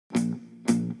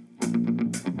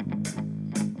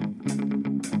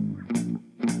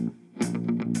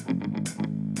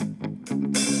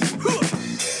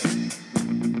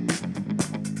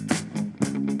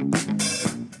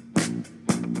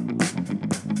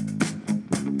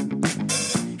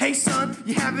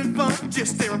You having fun?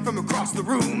 Just staring from across the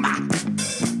room.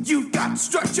 You've got to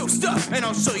strut your stuff, and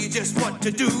I'll show you just what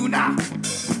to do now.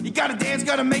 You gotta dance,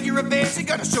 gotta make your advance, you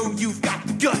gotta show you've got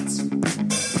the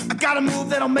guts. I got a move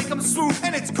that'll make them swoop,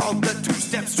 and it's called the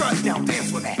two-step strut. Now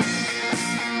dance with it.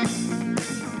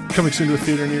 Coming soon to a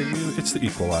theater near you, it's The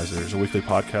Equelizers, a weekly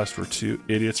podcast where two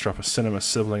idiots drop a cinema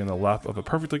sibling in the lap of a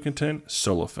perfectly content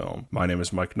solo film. My name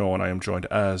is Mike Noel, and I am joined,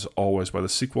 as always, by the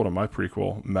sequel to my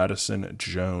prequel, Madison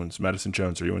Jones. Madison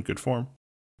Jones, are you in good form?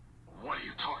 What are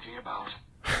you talking about?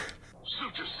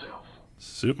 Suit yourself.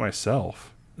 Suit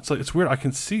myself? It's weird. I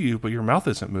can see you, but your mouth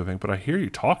isn't moving, but I hear you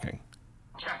talking.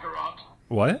 Kakarot.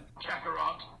 What?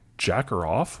 Kakarot. Jack her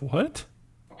off? What?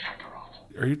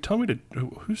 Kakarot. Are you telling me to...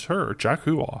 Who's her? Jack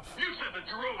who off? You said that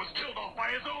Jerome was killed off by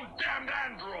his own damned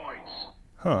androids.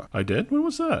 Huh. I did? When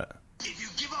was that? If you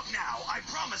give up now, I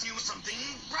promise you something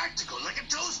practical, like a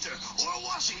toaster or a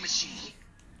washing machine.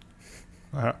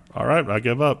 All right, I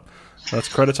give up. That's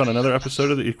credits on another episode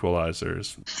of The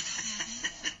Equelizers.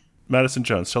 Madison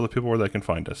Jones, tell the people where they can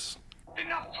find us.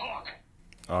 Enough talk.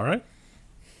 All right.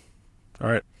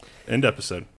 End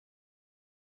episode.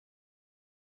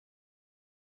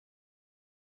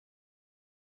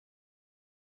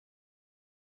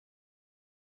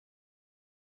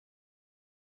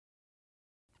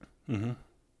 Mm-hmm.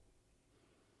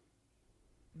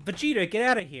 Vegeta, get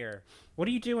out of here. What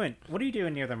are you doing? What are you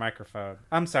doing near the microphone?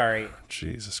 I'm sorry.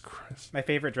 Jesus Christ. My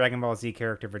favorite Dragon Ball Z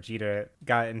character, Vegeta,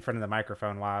 got in front of the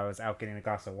microphone while I was out getting a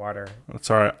glass of water. That's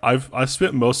all right. I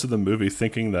spent most of the movie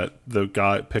thinking that the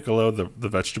guy, Piccolo, the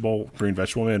green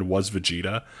vegetable man, was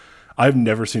Vegeta. I've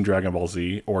never seen Dragon Ball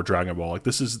Z or Dragon Ball. Like,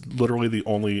 this is literally the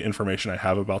only information I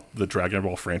have about the Dragon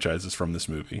Ball franchises from this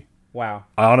movie. Wow.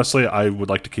 Honestly, I would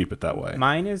like to keep it that way.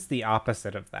 Mine is the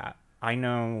opposite of that. I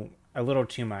know a little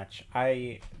too much.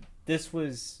 This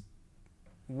was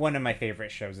one of my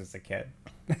favorite shows as a kid.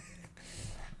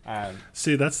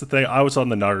 See, that's the thing. I was on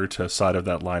the Naruto side of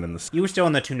that line in the... You were still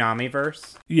in the Toonami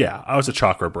verse? Yeah, I was a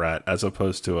Chakra Brat as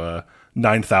opposed to a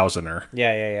 9,000er.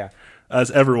 Yeah.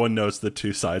 As everyone knows, the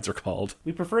two sides are called.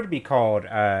 We prefer to be called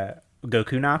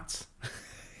Goku Knots.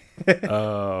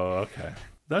 Oh, okay.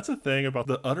 That's a thing about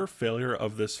the utter failure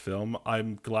of this film.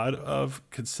 I'm glad of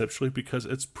conceptually because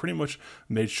it's pretty much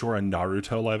made sure a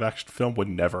Naruto live action film would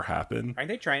never happen. Aren't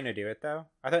they trying to do it though?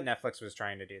 I thought Netflix was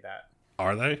trying to do that.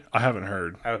 Are they? I haven't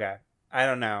heard. Okay, I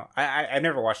don't know. I've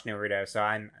never watched Naruto, so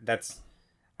I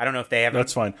don't know if they have.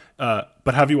 That's fine.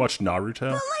 But have you watched Naruto?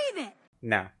 Believe it.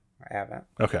 No, I haven't.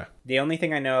 Okay. The only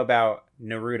thing I know about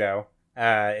Naruto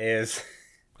is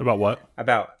about what?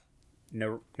 About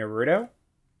Naruto.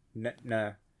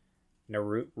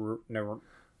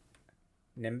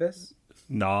 Nimbus?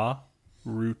 Naruto.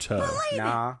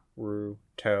 Naruto.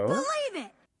 Believe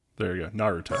it. There you go.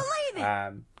 Naruto. Believe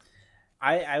it.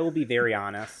 I will be very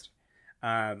honest.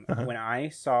 When I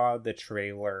saw the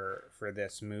trailer for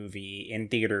this movie in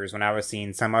theaters, when I was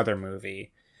seeing some other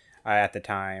movie at the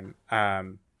time, I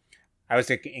was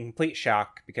in complete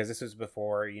shock because this was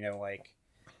before, like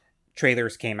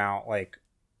trailers came out like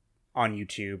on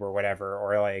YouTube or whatever,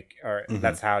 or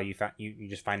that's how you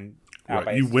just find out.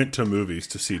 Right. You went to movies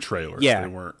to see trailers. Yeah. They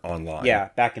weren't online. Yeah,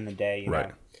 back in the day, you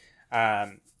right.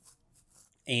 know.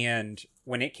 And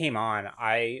when it came on,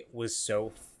 I was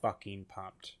so fucking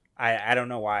pumped. I don't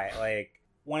know why. Like,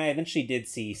 when I eventually did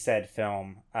see said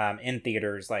film in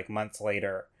theaters like months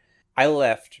later, I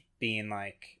left being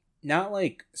like, not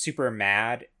like super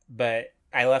mad, but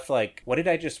I left like, what did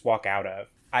I just walk out of?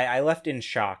 I left in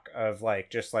shock of like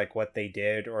just like what they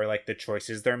did or like the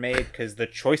choices they're made, because the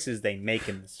choices they make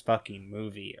in this fucking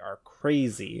movie are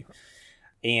crazy.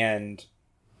 And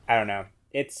I don't know,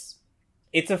 it's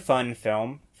a fun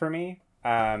film for me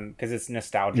because it's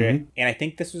nostalgic. And I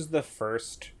think this was the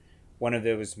first one of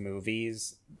those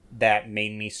movies that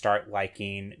made me start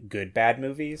liking good bad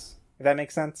movies, if that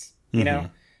makes sense. You know,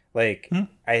 like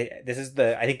I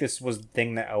think this was the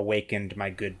thing that awakened my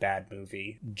good bad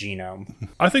movie genome.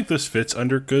 I think this fits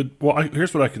under good. Well,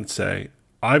 here's what I can say.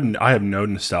 I have no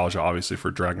nostalgia, obviously, for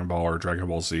Dragon Ball or Dragon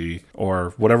Ball Z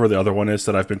or whatever the other one is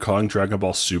that I've been calling Dragon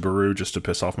Ball Subaru just to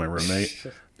piss off my roommate.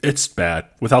 It's bad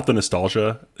without the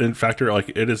nostalgia in factor. Like,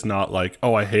 it is not like,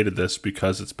 oh, I hated this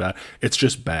because it's bad. It's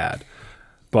just bad.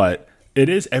 But it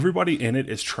is, everybody in it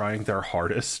is trying their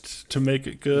hardest to make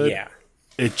it good. Yeah.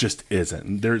 It just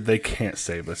isn't. They can't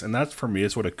save us. And that's, for me,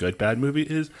 is what a good bad movie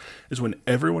is when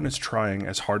everyone is trying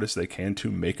as hard as they can to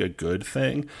make a good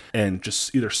thing, and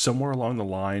just either somewhere along the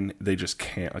line, they just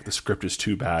can't. Like, the script is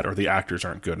too bad, or the actors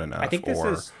aren't good enough. I think this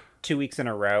is 2 weeks in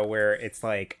a row where it's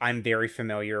like, I'm very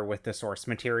familiar with the source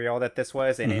material that this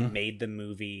was, and it made the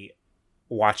movie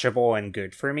watchable and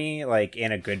good for me, like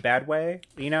in a good bad way,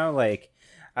 like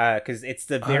because it's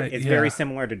very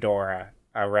similar to Dora.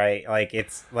 Right, like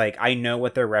it's like I know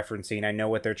what they're referencing, I know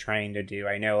what they're trying to do,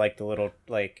 I know like the little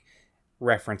like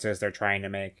references they're trying to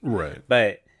make, right?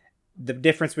 But the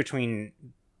difference between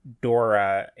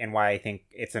Dora and why I think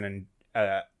it's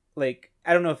like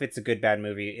I don't know if it's a good bad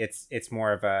movie. It's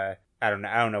more of a I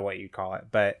don't know what you'd call it,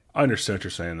 but I understand what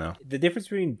you're saying though. The difference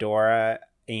between Dora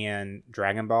and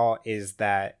Dragon Ball is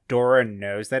that Dora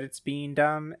knows that it's being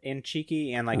dumb and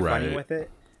cheeky and like funny with it.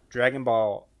 Dragon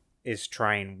Ball is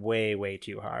trying way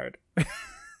too hard.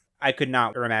 I could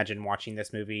not imagine watching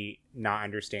this movie not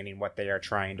understanding what they are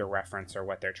trying to reference or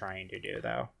what they're trying to do,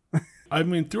 though. I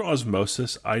mean, through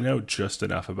osmosis, I know just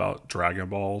enough about Dragon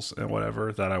Balls and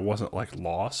whatever that I wasn't like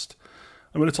lost.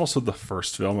 I mean, it's also the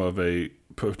first film of a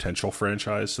potential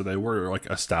franchise, so they were like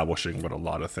establishing what a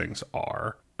lot of things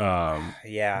are.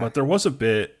 Yeah. But there was a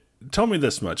bit. Tell me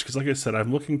this much, because like I said,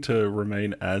 I'm looking to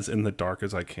remain as in the dark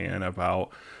as I can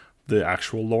about the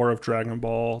actual lore of Dragon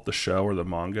Ball, the show or the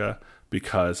manga,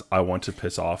 because I want to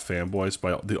piss off fanboys,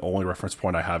 but the only reference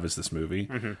point I have is this movie.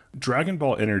 Mm-hmm. Dragon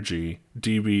Ball Energy,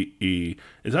 DBE,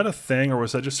 is that a thing, or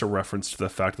was that just a reference to the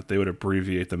fact that they would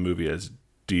abbreviate the movie as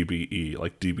DBE,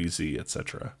 like DBZ,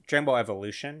 etc.? Dragon Ball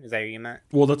Evolution? Is that what you meant?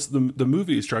 Well, that's the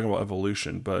movie is Dragon Ball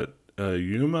Evolution, but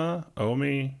Yuma,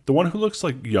 Omi, the one who looks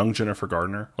like young Jennifer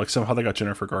Gardner, like somehow they got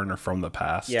Jennifer Gardner from the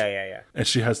past. Yeah. And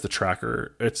she has the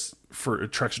tracker. It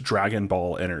tracks Dragon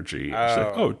Ball Energy. She's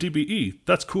like, oh, DBE,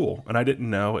 that's cool. And I didn't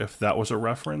know if that was a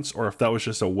reference or if that was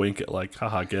just a wink at like,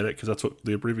 haha, get it? Because that's what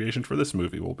the abbreviation for this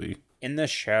movie will be. In the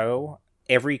show,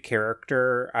 every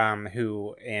character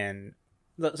so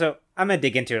I'm going to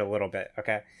dig into it a little bit,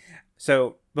 okay?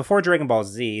 So before Dragon Ball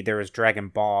Z, there was Dragon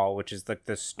Ball, which is like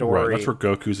the story. Right, that's where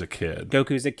Goku's a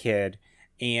kid.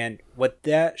 And what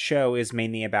that show is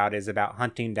mainly about is about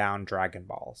hunting down Dragon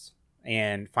Balls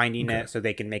and finding it so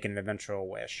they can make an eventual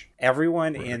wish.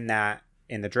 Everyone in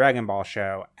the Dragon Ball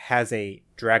show has a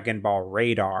Dragon Ball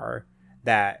radar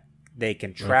that they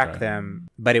can track them,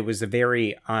 but it was a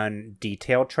very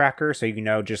undetailed tracker, so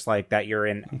just like that you're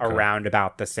in around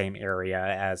about the same area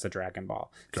as a Dragon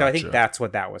Ball. Gotcha. So I think that's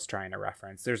what that was trying to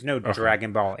reference. There's no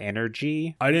Dragon Ball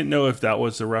Energy. I didn't know if that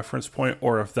was a reference point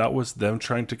or if that was them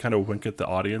trying to kind of wink at the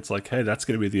audience, like, hey, that's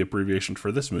going to be the abbreviation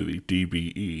for this movie,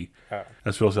 DBE.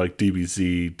 As opposed to like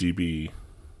DBZ, DB,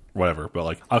 whatever. But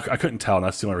like, I couldn't tell, and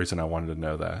that's the only reason I wanted to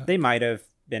know that. They might have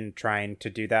been trying to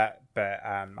do that, but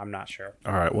I'm not sure.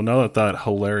 All right, well, now that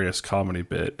hilarious comedy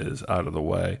bit is out of the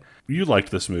way, you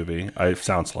liked this movie, it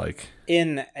sounds like.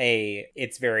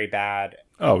 It's very bad.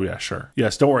 Oh, yeah, sure.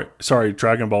 Yes, don't worry. Sorry,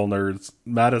 Dragon Ball nerds.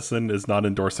 Madison is not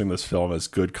endorsing this film as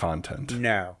good content.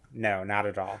 No, not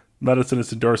at all. Madison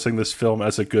is endorsing this film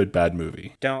as a good bad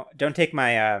movie. Don't take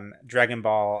my Dragon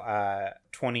Ball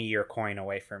 20-year coin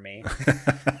away from me.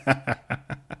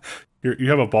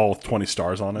 You have a ball with 20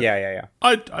 stars on it? Yeah.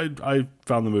 I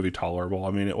found the movie tolerable.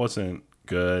 I mean, it wasn't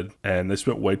good, and they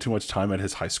spent way too much time at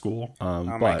his high school.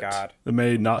 My God. It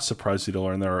may not surprise you to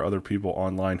learn there are other people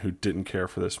online who didn't care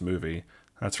for this movie.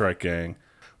 That's right, gang.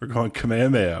 We're going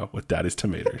Kamehameha with Daddy's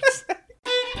Tomatoes.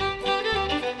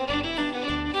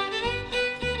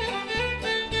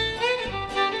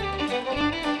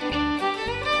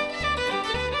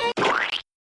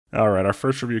 All right, our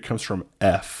first review comes from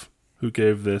F, who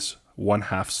gave this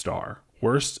 1/2 star.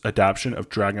 Worst adaptation of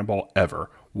Dragon Ball ever.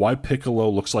 Why Piccolo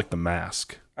looks like the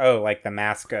Mask. Oh, like the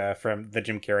Mask from the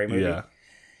Jim Carrey movie?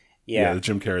 Yeah, the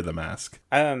Jim Carrey The Mask.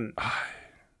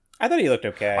 I thought he looked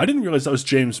okay. I didn't realize that was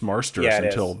James Marsters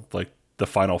until like the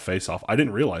final face-off. I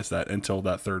didn't realize that until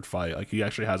that third fight. Like, he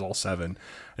actually has all 7, and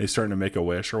he's starting to make a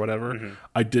wish or whatever. Mm-hmm.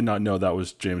 I did not know that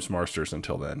was James Marsters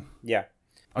until then. Yeah.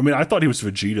 I mean, I thought he was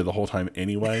Vegeta the whole time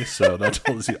anyway, so that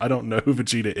tells you I don't know who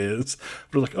Vegeta is.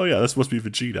 But like, oh yeah, that's supposed to be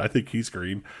Vegeta. I think he's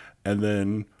green. And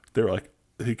then they were like,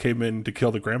 he came in to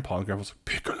kill the grandpa, and the grandpa was like,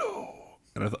 Piccolo.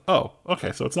 And I thought, oh,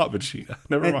 okay, so it's not Vegeta.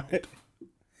 Never mind.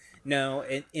 No,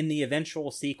 in the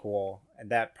eventual sequel,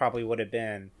 that probably would have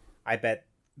been, I bet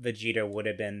Vegeta would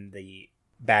have been the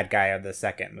bad guy of the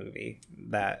second movie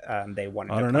that they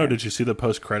wanted. I don't know. Did you see the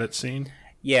post-credit scene?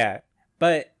 Yeah,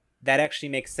 but that actually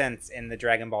makes sense in the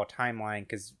Dragon Ball timeline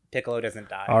because Piccolo doesn't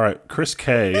die. All right, Chris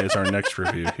K is our next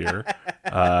review here.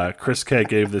 Chris K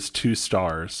gave this 2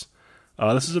 stars.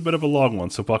 This is a bit of a long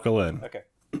one, so buckle in. Okay,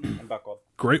 I'm buckled.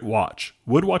 Great watch.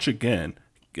 Would watch again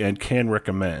and can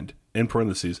recommend. in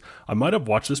parentheses, I might have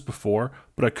watched this before,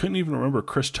 but I couldn't even remember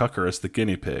Chris Tucker as the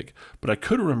guinea pig. But I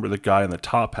could remember the guy in the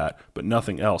top hat, but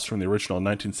nothing else from the original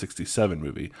 1967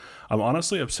 movie. I'm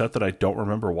honestly upset that I don't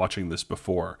remember watching this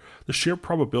before. The sheer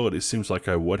probability seems like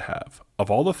I would have. Of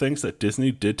all the things that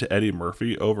Disney did to Eddie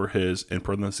Murphy over his, in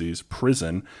parentheses,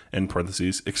 prison, in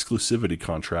parentheses, exclusivity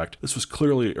contract, this was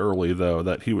clearly early, though,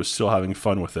 that he was still having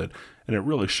fun with it, and it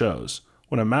really shows.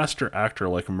 When a master actor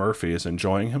like Murphy is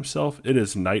enjoying himself, it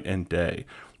is night and day.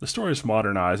 The story is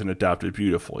modernized and adapted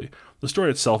beautifully. The story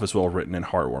itself is well written and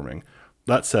heartwarming.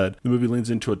 That said, the movie leans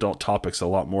into adult topics a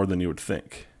lot more than you would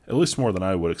think. At least more than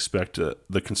I would expect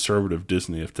the conservative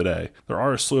Disney of today. There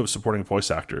are a slew of supporting voice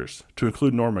actors, to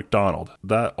include Norm Macdonald,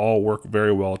 that all work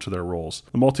very well to their roles.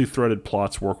 The multi-threaded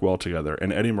plots work well together,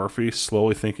 and Eddie Murphy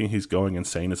slowly thinking he's going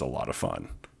insane is a lot of fun.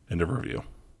 End of review.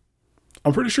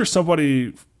 I'm pretty sure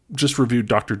somebody just reviewed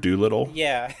Dr. Dolittle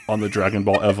on the Dragon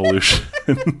Ball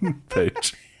Evolution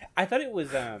page. I thought it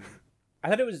was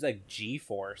like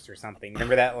G-Force or something.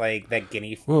 Remember that that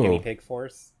guinea pig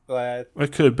force?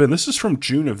 It could have been. This is from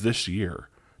June of this year.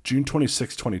 June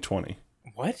 26, 2020.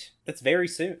 What? That's very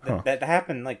soon. Huh. That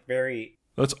happened very...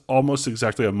 That's almost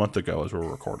exactly a month ago as we're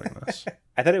recording this.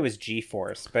 I thought it was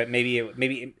G-Force, but maybe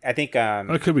I think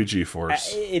it could be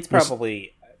G-Force. It's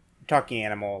probably Talking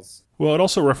Animals. Well, it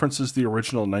also references the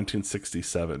original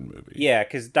 1967 movie. Yeah,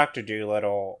 because Dr.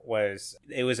 Dolittle was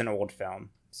an old film.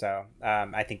 So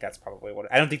I think that's probably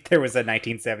what... I don't think there was a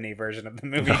 1970 version of the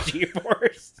movie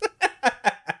G-Force.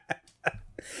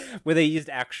 Where they used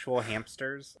actual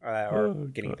hamsters or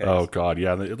guinea pigs. Oh, God,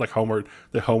 yeah.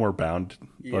 Homer bound.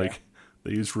 Yeah.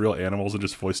 They used real animals and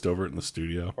just voiced over it in the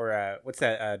studio. Or what's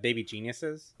that? Baby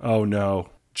Geniuses? Oh, no.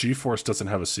 G-Force doesn't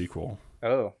have a sequel.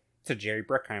 Oh, it's a Jerry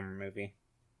Bruckheimer movie.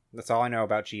 That's all I know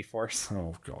about G-Force.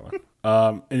 Oh,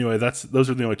 God. Anyway, those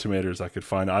are the only tomatoes I could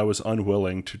find. I was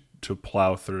unwilling to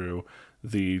plow through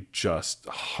the just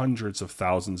hundreds of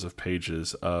thousands of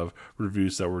pages of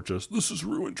reviews that were just, this has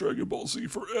ruined Dragon Ball Z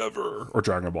forever. Or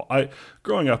Dragon Ball.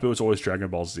 Growing up, it was always Dragon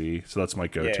Ball Z, so that's my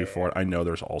go-to for it. I know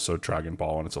there's also Dragon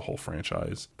Ball, and it's a whole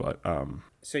franchise. But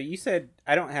So you said,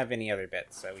 I don't have any other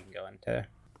bits, so we can go into...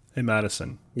 Hey,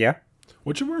 Madison. Yeah?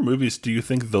 Which of our movies do you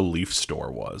think The Leaf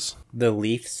Store was? The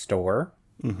Leaf Store?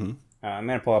 Mm-hmm. I'm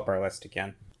going to pull up our list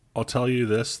again. I'll tell you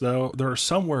this, though. There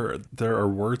are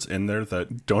words in there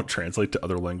that don't translate to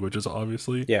other languages,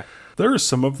 obviously. Yeah. There are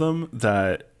some of them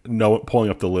that pulling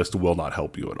up the list will not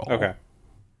help you at all. Okay.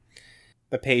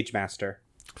 The Page Master.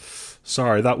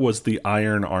 Sorry, that was the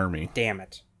Iron Army. Damn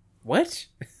it. What?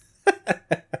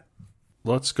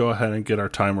 Let's go ahead and get our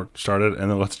timer started, and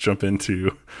then let's jump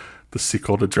into the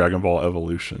sequel to Dragon Ball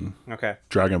Evolution. Okay.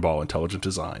 Dragon Ball Intelligent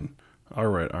Design. All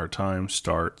right, our time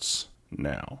starts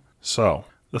now. So,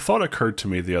 the thought occurred to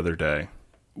me the other day.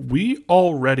 We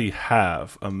already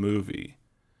have a movie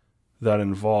that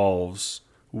involves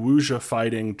Wuxia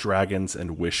fighting dragons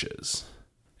and wishes.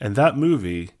 And that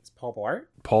movie... It's Paul Blart?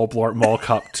 Paul Blart Mall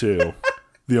Cop 2.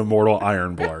 The Immortal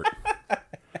Iron Blart.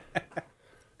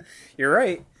 You're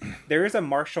right. There is a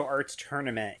martial arts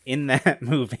tournament in that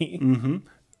movie. Mm-hmm.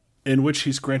 In which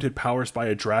he's granted powers by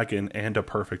a dragon and a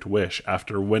perfect wish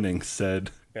after winning said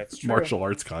martial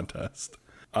arts contest.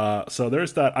 So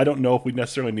there's that. I don't know if we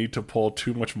necessarily need to pull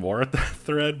too much more at that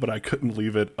thread, but I couldn't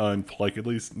leave it at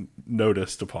least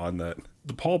noticed upon that.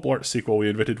 The Paul Blart sequel we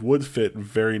invented would fit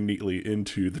very neatly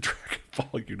into the Dragon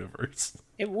Ball universe.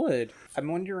 It would. I'm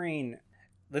wondering,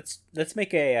 let's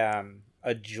make a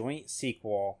joint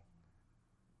sequel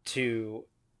to...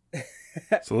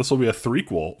 So this will be a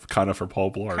threequel kind of for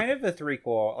Paul Blart. Kind of a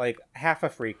threequel, like half a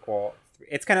frequel.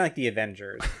 It's kind of like the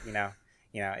Avengers, you know.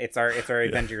 It's our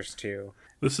Avengers 2.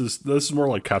 This is more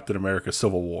like Captain America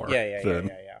Civil War than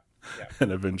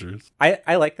Avengers.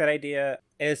 I like that idea.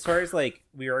 As far as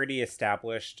we already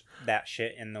established that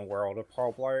shit in the world of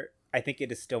Paul Blart, I think it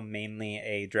is still mainly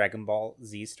a Dragon Ball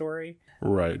Z story.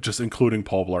 Right, just including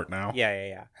Paul Blart now.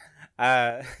 Yeah.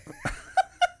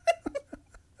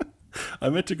 I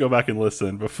meant to go back and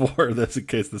listen before this in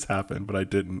case this happened, but I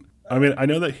didn't. I mean, I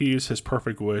know that he used his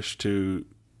perfect wish to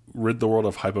rid the world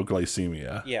of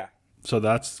hypoglycemia. Yeah. So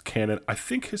that's canon. I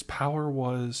think his power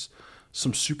was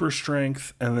some super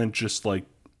strength and then just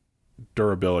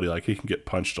durability. He can get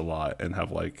punched a lot and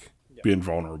have be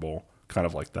invulnerable, kind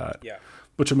of like that. Yeah.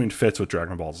 Which fits with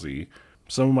Dragon Ball Z.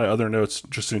 Some of my other notes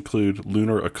just include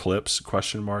lunar eclipse ?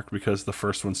 Because the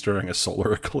first one's during a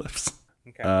solar eclipse.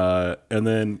 Okay. And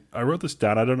then I wrote this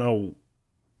down. I don't know.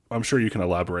 I'm sure you can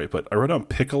elaborate, but I wrote down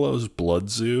Piccolo's blood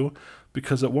zoo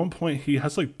because at one point he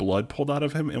has blood pulled out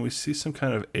of him and we see some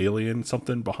kind of alien,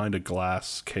 something behind a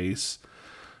glass case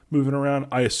moving around.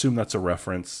 I assume that's a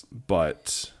reference,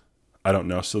 but I don't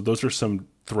know. So those are some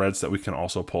threads that we can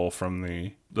also pull from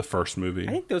the first movie.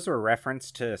 I think those were a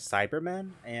reference to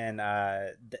Cybermen, and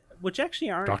which actually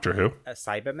aren't Doctor Who?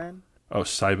 Cybermen. Oh,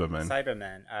 Sybian.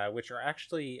 Cybermen, which are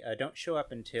actually don't show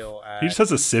up until He just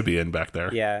has a Sybian back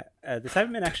there. yeah, the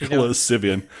Cybermen actually Piccolo don't is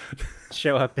Sybian.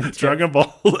 show up until Dragon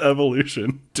Ball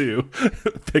Evolution 2.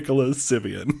 Piccolo is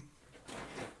Sybian.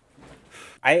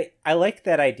 I like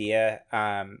that idea.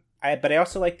 But I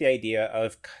also like the idea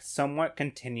of somewhat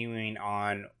continuing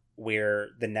on where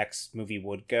the next movie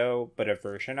would go, but a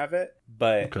version of it,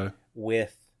 but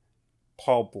with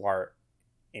Paul Blart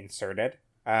inserted.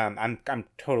 I'm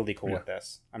totally cool with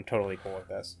this. I'm totally cool with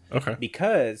this. Okay.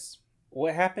 Because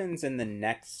what happens in the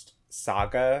next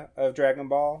saga of Dragon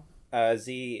Ball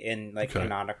Z in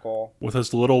canonical, with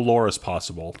as little lore as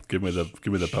possible. Give me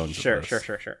the bones. Sure. of this.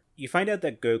 Sure. You find out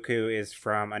that Goku is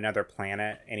from another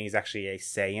planet and he's actually a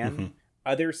Saiyan. Mm-hmm.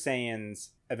 Other Saiyans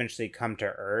eventually come to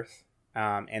Earth,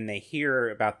 and they hear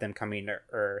about them coming to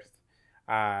Earth,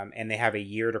 and they have a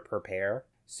year to prepare.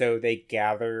 So they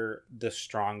gather the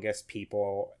strongest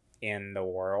people in the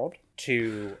world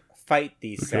to fight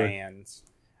these Saiyans,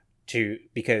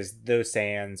 because those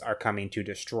Saiyans are coming to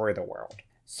destroy the world.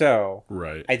 So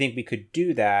right. I think we could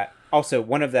do that. Also,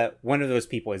 one of those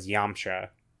people is Yamcha,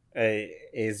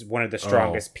 is one of the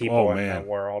strongest people in the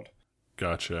world.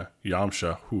 Gotcha.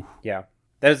 Yamcha. Whew. Yeah,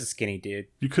 that was a skinny dude.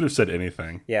 You could have said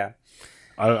anything. Yeah.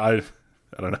 I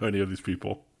don't know any of these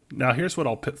people. Now, here's what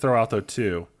I'll throw out, though,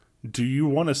 too. Do you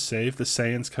want to save the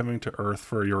Saiyans coming to Earth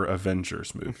for your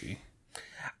Avengers movie?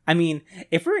 I mean,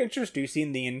 if we're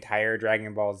introducing the entire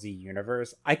Dragon Ball Z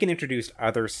universe, I can introduce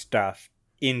other stuff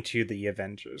into the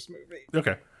Avengers movie.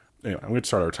 Okay. Anyway, I'm going to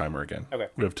start our timer again. Okay.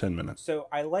 We have 10 minutes. So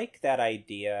I like that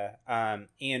idea.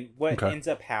 And what ends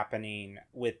up happening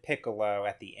with Piccolo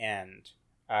at the end,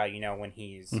 when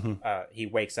he's he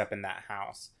wakes up in that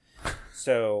house.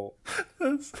 So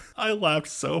I laughed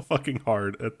so fucking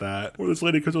hard at that. Where this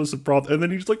lady comes with some broth, and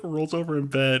then he just rolls over in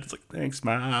bed. It's like, thanks,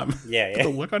 Mom. Yeah. The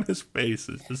look on his face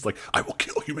is just like, I will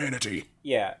kill humanity.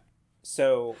 Yeah.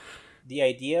 So the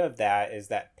idea of that is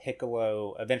that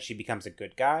Piccolo eventually becomes a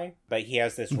good guy, but he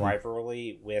has this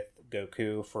rivalry with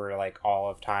Goku for all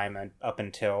of time and up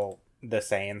until the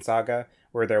Saiyan saga,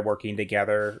 where they're working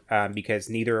together because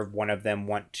neither one of them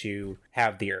want to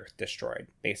have the Earth destroyed,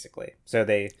 basically. So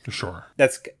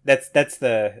that's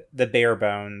the bare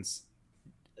bones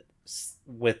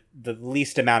with the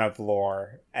least amount of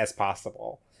lore as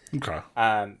possible. Okay.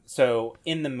 So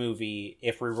in the movie,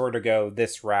 if we were to go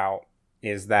this route,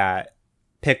 is that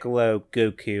Piccolo,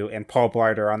 Goku, and Paul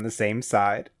Blart are on the same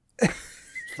side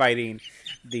fighting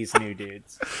these new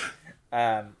dudes.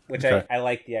 Which I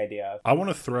like the idea of. I want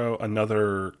to throw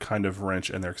another kind of wrench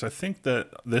in there, because I think that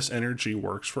this energy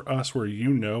works for us, where you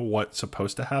know what's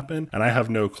supposed to happen, and I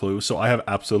have no clue, so I have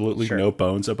absolutely no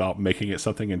bones about making it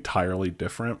something entirely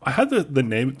different. I had the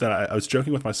name that I was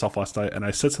joking with myself last night, and I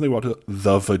said something about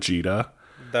the Vegeta.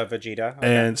 The Vegeta?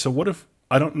 Okay. And so what if,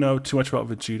 I don't know too much about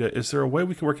Vegeta, is there a way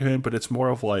we can work him in, but it's more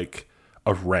of like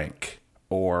a rank?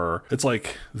 Or it's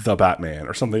like the Batman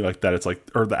or something like that. It's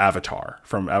or the Avatar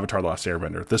from Avatar: The Last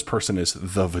Airbender. This person is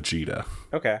the Vegeta.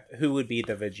 Okay. Who would be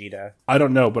the Vegeta? I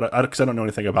don't know, but because I don't know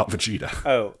anything about Vegeta.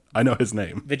 Oh. I know his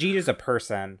name. Vegeta's a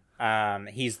person.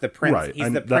 He's the prince. Right.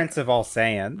 He's the prince of all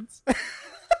Saiyans.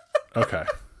 Okay.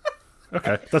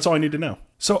 That's all I need to know.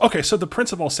 So the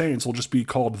Prince of all Saiyans will just be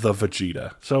called the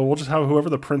Vegeta. So we'll just have whoever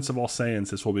the Prince of all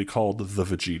Saiyans is will be called the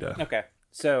Vegeta. Okay.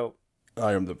 So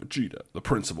I am the Vegeta, the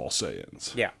Prince of all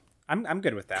Saiyans. Yeah, I'm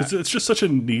good with that. Because it's just such a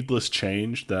needless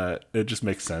change that it just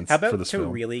makes sense for this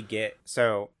film. Really get...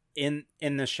 So, in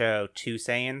the show, two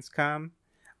Saiyans come.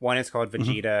 One is called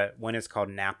Vegeta, one is called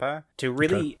Nappa. To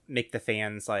really make the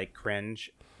fans, cringe,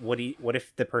 what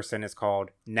if the person is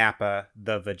called Nappa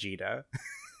the Vegeta?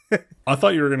 I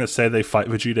thought you were going to say they fight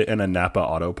Vegeta in a Nappa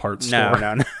auto parts store.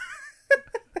 No.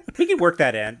 We could work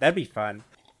that in. That'd be fun.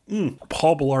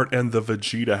 Paul Blart and the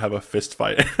Vegeta have a fist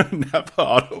fight in a Napa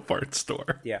Auto Parts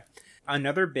store. Yeah.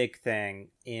 Another big thing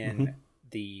in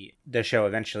the show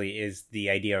eventually is the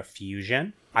idea of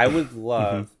fusion. I would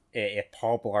love if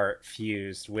Paul Blart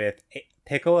fused with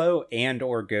Piccolo and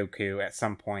or Goku at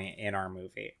some point in our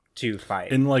movie to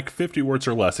fight. In 50 words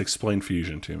or less, explain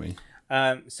fusion to me.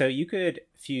 So you could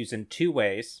fuse in two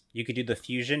ways. You could do the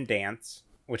fusion dance,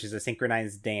 which is a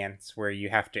synchronized dance where you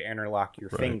have to interlock your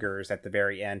fingers at the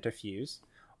very end to fuse.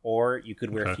 Or you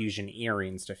could wear fusion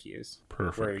earrings to fuse.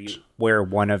 Perfect. Where you wear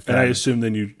one of them. And I assume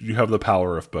then you have the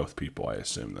power of both people, I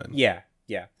assume then. Yeah.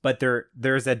 But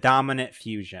there's a dominant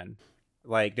fusion.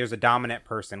 Like, there's a dominant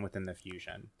person within the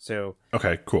fusion. So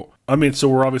Okay, cool. I mean, so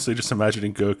we're obviously just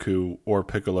imagining Goku or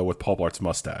Piccolo with Paul Blart's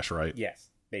mustache, right? yes,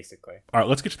 basically. All right,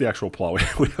 let's get to the actual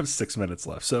plot. We have 6 minutes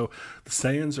left. So the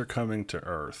Saiyans are coming to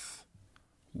Earth.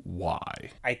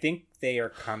 Why? I think they are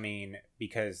coming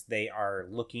because they are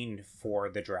looking for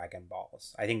the Dragon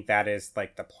Balls. I think that is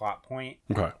like the plot point.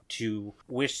 Okay. To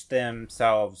wish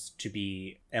themselves to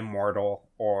be immortal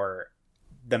or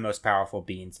the most powerful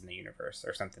beings in the universe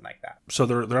or something like that. So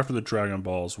they're after the Dragon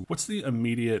Balls. What's the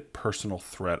immediate personal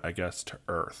threat, I guess, to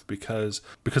Earth? Because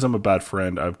I'm a bad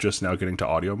friend, I'm just now getting to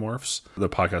Audiomorphs, the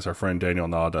podcast our friend Daniel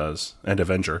Na does, and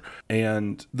Avenger.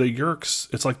 And the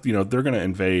Yeerks, it's like, they're going to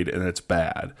invade and it's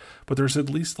bad. But there's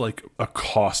at least like a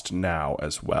cost now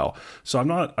as well. So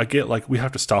I get like we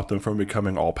have to stop them from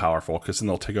becoming all powerful because then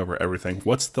they'll take over everything.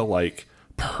 What's the like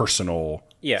personal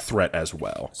threat as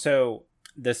well? So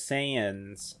the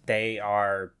Saiyans, they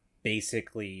are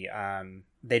basically,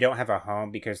 they don't have a home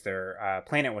because their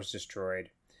planet was destroyed.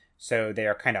 So they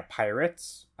are kind of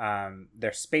pirates.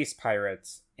 They're space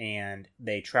pirates, and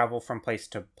they travel from place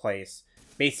to place,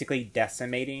 basically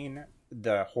decimating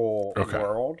the whole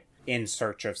world in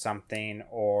search of something,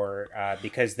 or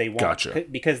because they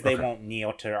won't won't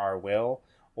kneel to our will,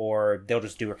 or they'll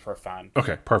just do it for fun.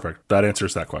 Okay, perfect. That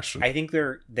answers that question. I think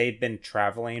they've been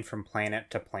traveling from planet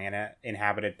to planet,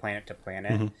 inhabited planet to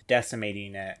planet,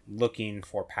 decimating it, looking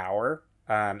for power.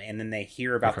 And then they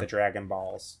hear about the Dragon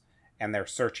Balls, and they're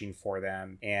searching for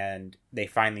them, and they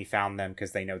finally found them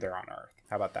because they know they're on Earth.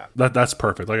 How about that? That's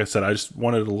perfect. Like I said, I just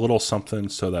wanted a little something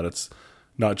so that it's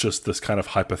not just this kind of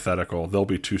hypothetical, they'll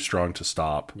be too strong to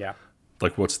stop. Yeah.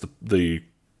 Like, what's the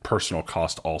personal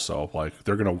cost also? Like,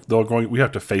 we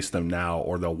have to face them now,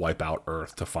 or they'll wipe out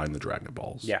Earth to find the Dragon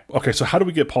Balls. Yeah. Okay, so how do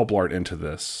we get Paul Blart into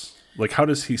this? Like, how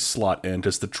does he slot in?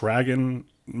 Does the dragon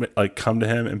like come to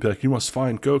him and be like, "You must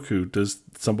find Goku"?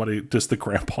 Does the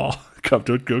grandpa come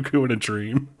to Goku in a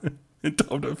dream and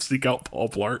tell him to seek out Paul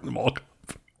Blart and Mall?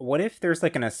 What if there's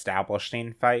like an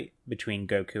establishing fight between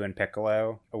Goku and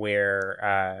Piccolo,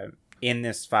 where in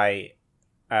this fight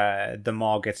the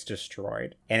mall gets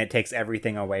destroyed and it takes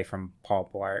everything away from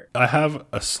Paul Blart? I have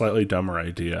a slightly dumber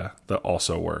idea that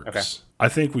also works. Okay. I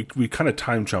think we kind of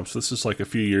time jump. So this is like a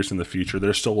few years in the future.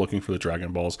 They're still looking for the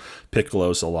Dragon Balls.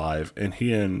 Piccolo's alive, and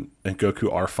he and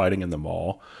Goku are fighting in the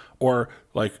mall. Or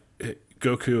like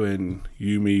Goku and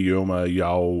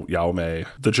Yaume,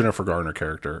 the Jennifer Garner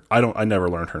character. I never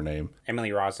learned her name. Emily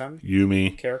Rossum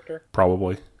Yumi character?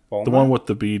 Probably. Bulma? The one with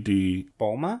the BD.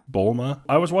 Bulma?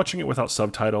 I was watching it without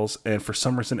subtitles, and for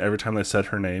some reason, every time they said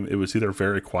her name, it was either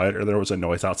very quiet or there was a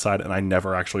noise outside, and I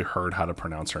never actually heard how to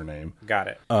pronounce her name. Got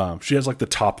it. She has like the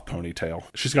top ponytail.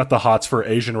 She's got the hots for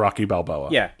Asian Rocky Balboa.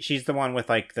 Yeah, she's the one with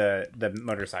like the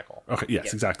motorcycle. Okay,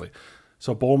 yes, exactly.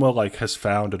 So Bulma like has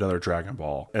found another Dragon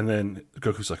Ball, and then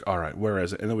Goku's like, all right, where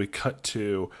is it? And then we cut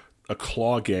to a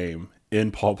claw game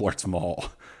in Paul Blart's mall.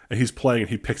 And he's playing, and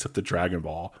he picks up the Dragon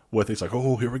Ball he's like,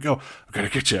 oh, here we go. I'm going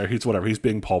to get you. He's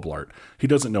being Paul Blart. He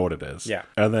doesn't know what it is. Yeah.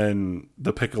 And then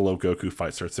the Piccolo Goku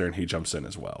fight starts there, and he jumps in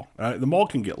as well. The mall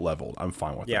can get leveled. I'm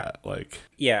fine with that.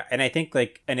 Yeah, and I think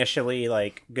like initially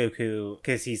like Goku,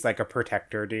 because he's like a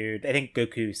protector dude, I think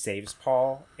Goku saves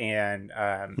Paul, and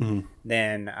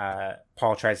then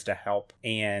Paul tries to help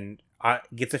and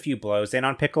gets a few blows in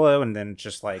on Piccolo, and then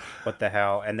just like, what the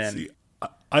hell? And then...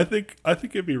 I think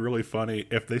it'd be really funny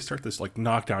if they start this like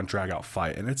knockdown drag out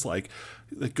fight, and it's like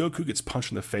Goku gets punched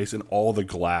in the face and all the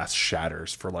glass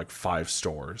shatters for like 5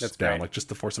 stores. That's down, great. Like just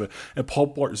the force of it. And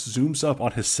Paul Blart zooms up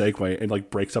on his Segway and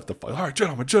like breaks up the fight. All right,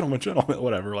 gentlemen,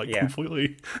 whatever. Like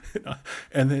completely.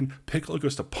 And then Piccolo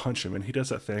goes to punch him, and he does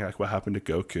that thing like what happened to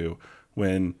Goku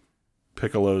when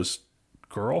Piccolo's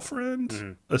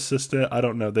girlfriend, assistant, I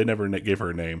don't know, they never gave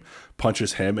her a name,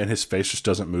 punches him, and his face just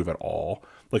doesn't move at all.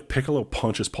 Like Piccolo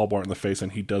punches Paul Blart in the face,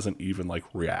 and he doesn't even like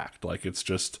react. Like it's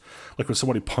just like when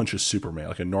somebody punches Superman,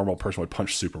 like a normal person would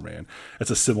punch Superman.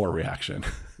 It's a similar reaction.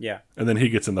 Yeah. And then he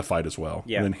gets in the fight as well.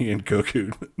 Yeah. And then he and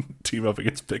Goku team up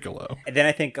against Piccolo. And then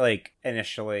I think like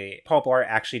initially Paul Blart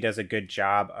actually does a good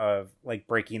job of like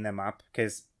breaking them up,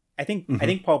 because I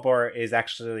think Paul Blart is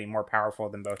actually more powerful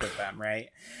than both of them, right?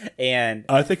 And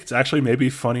I think it's actually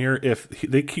maybe funnier if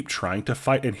they keep trying to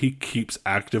fight and he keeps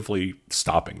actively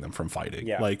stopping them from fighting.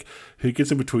 Yeah. Like he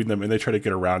gets in between them and they try to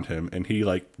get around him, and he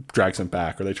like drags him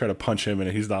back, or they try to punch him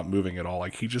and he's not moving at all.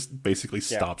 Like he just basically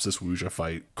stops this wuxia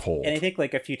fight cold. And I think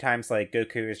like a few times like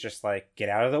Goku is just like, get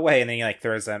out of the way, and then he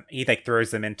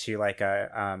throws them into like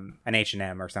an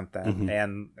H&M or something,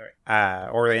 and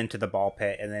or into the ball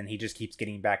pit, and then he just keeps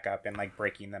getting back up and like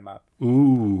breaking them up.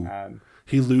 Ooh.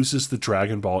 He loses the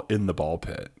Dragon Ball in the ball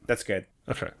pit. That's good.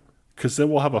 Okay. Because then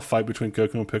we'll have a fight between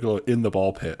Goku and Piccolo in the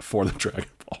ball pit for the Dragon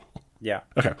Ball. Yeah.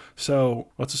 Okay, so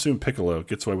let's assume Piccolo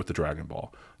gets away with the Dragon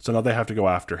Ball. So now they have to go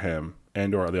after him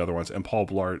and or the other ones. And Paul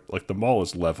Blart, like, the mall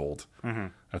is leveled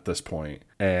at this point.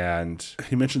 And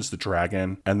he mentions the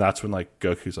dragon. And that's when, like,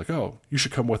 Goku's like, oh, you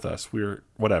should come with us. We're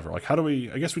whatever. Like, how do we...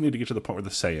 I guess we need to get to the point where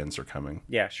the Saiyans are coming.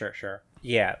 Yeah, sure.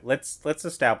 Yeah, let's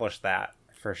establish that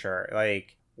for sure.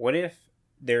 Like, what if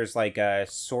there's, like, a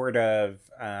sort of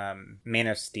Man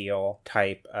of Steel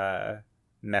type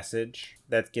message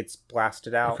that gets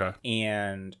blasted out,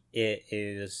 and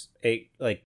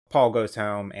like Paul goes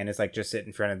home and is like just sitting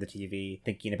in front of the TV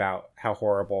thinking about how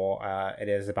horrible it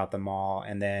is about the mall,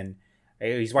 and then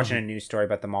he's watching a news story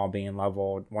about the mall being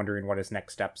leveled, wondering what his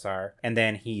next steps are, and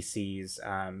then he sees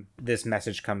this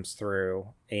message comes through,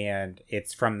 and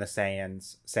it's from the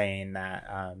Saiyans saying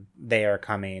that they are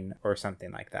coming or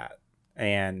something like that,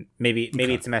 and maybe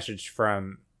it's a message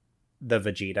from the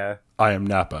Vegeta. I am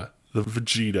Nappa, the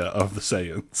Vegeta of the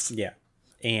Saiyans. Yeah.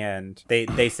 And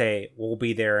they say, we'll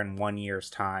be there in 1 year's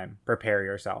time. Prepare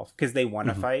yourself. Because they want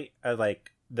to fight.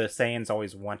 Like, the Saiyans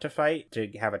always want to fight to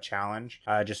have a challenge,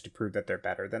 just to prove that they're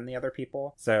better than the other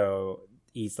people. So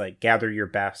he's like, gather your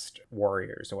best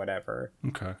warriors or whatever.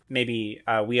 Okay. Maybe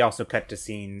we also cut to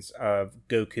scenes of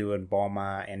Goku and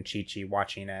Bulma and Chi-Chi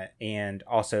watching it, and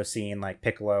also seeing like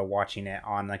Piccolo watching it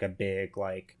on like a big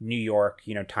like New York,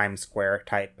 Times Square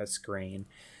type of screen.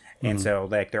 And so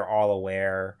like they're all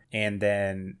aware, and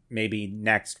then maybe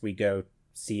next we go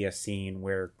see a scene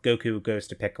where Goku goes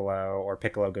to Piccolo or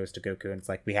Piccolo goes to Goku, and it's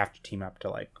like we have to team up to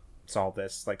like solve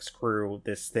this, like screw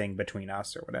this thing between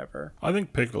us or whatever. I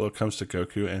think Piccolo comes to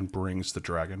Goku and brings the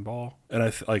Dragon Ball, and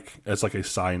I like as like a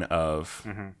sign of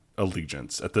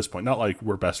allegiance at this point. Not like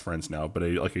we're best friends now, but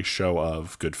a show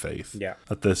of good faith. Yeah,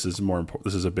 that this is more important.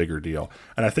 This is a bigger deal,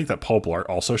 and I think that Paul Blart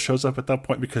also shows up at that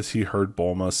point because he heard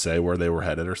Bulma say where they were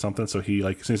headed or something. So he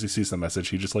like as soon as he sees the message,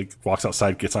 he just like walks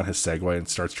outside, gets on his Segway, and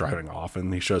starts driving off.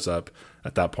 And he shows up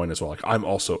at that point as well. Like, I'm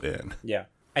also in. Yeah,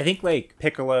 I think like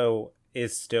Piccolo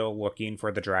is still looking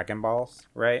for the Dragon Balls,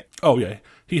 right? Oh yeah,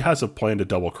 he has a plan to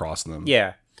double cross them.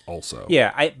 Yeah. Also.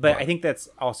 Yeah, but I think that's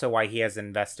also why he has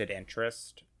invested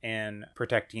interest in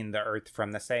protecting the Earth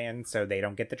from the Saiyans so they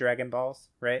don't get the Dragon Balls,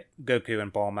 right? Goku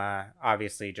and Bulma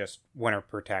obviously just want to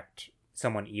protect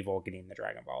someone evil getting the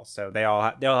Dragon Balls, so they all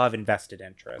have invested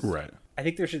interest. Right. I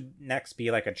think there should next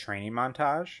be like a training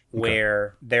montage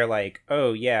where they're like,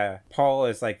 oh yeah, Paul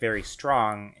is like very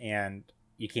strong and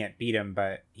you can't beat him,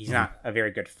 but he's not a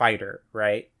very good fighter,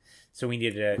 right? So we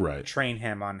need to train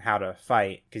him on how to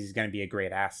fight because he's going to be a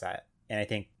great asset. And I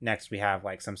think next we have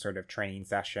like some sort of training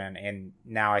session. And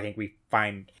now I think we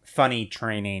find funny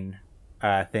training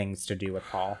things to do with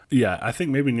Paul. Yeah, I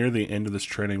think maybe near the end of this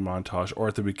training montage or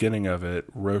at the beginning of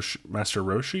it, Master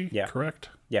Roshi, correct?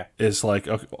 Yeah. Is like,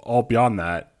 okay, all beyond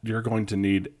that, you're going to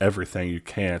need everything you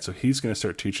can. So he's going to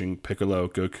start teaching Piccolo,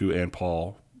 Goku, and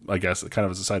Paul, I guess, kind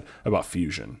of as a side, about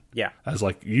fusion. Yeah. As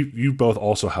like, you both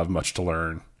also have much to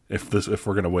learn if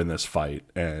we're going to win this fight.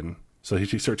 And so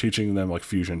he start teaching them like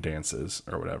fusion dances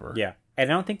or whatever. Yeah.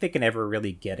 And I don't think they can ever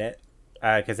really get it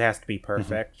because it has to be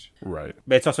perfect. Right.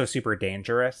 But it's also super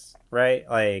dangerous, right?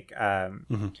 Like,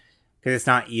 because it's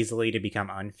not easily to become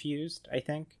unfused, I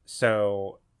think.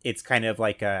 So it's kind of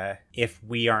like if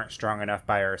we aren't strong enough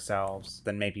by ourselves,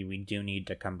 then maybe we do need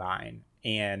to combine.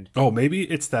 And maybe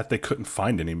it's that they couldn't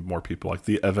find any more people, like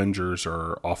the Avengers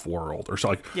are off world or so.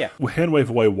 Like, hand wave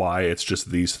away why it's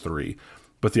just these three,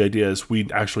 but the idea is we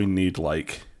actually need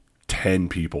like 10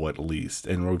 people at least,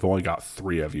 and we've only got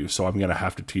 3 of you, so I'm gonna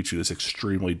have to teach you this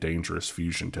extremely dangerous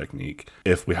fusion technique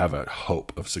if we have a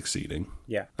hope of succeeding.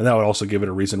 Yeah. And that would also give it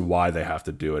a reason why they have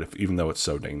to do it, even though it's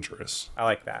so dangerous. I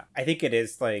like that. I think it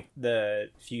is like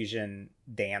the fusion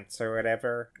dance or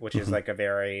whatever, which is like a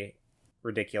very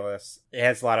ridiculous. It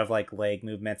has a lot of like leg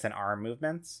movements and arm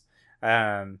movements.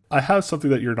 I have something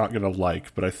that you're not going to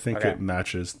like, but I think it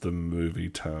matches the movie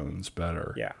tones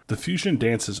better. Yeah. The fusion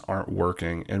dances aren't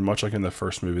working, and much like in the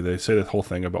first movie, they say the whole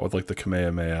thing about with like the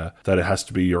Kamehameha, that it has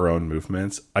to be your own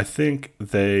movements. I think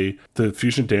the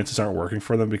fusion dances aren't working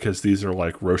for them because these are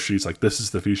like Roshi's, like this is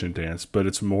the fusion dance, but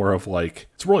it's more like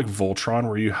Voltron,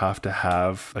 where you have to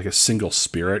have like a single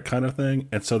spirit kind of thing.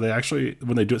 And so they actually,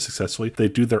 when they do it successfully, they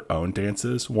do their own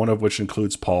dances, one of which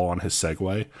includes Paul on his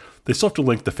Segway. They still have to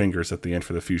link the fingers at the end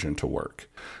for the fusion to work.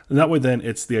 And that way then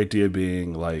it's the idea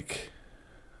being like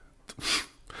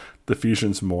the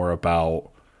fusion's more about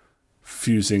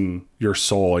fusing your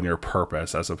soul and your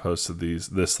purpose as opposed to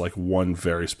this like one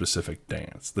very specific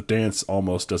dance. The dance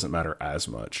almost doesn't matter as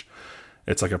much.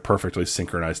 It's like a perfectly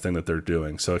synchronized thing that they're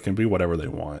doing. So it can be whatever they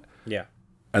want. Yeah.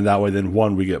 And that way, then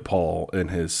one, we get Paul and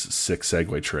his 6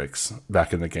 segue tricks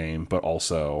back in the game, but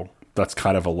also that's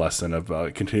kind of a lesson of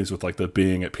it continues with like the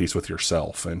being at peace with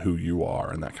yourself and who you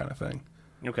are and that kind of thing.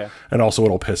 Okay. And also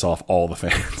it'll piss off all the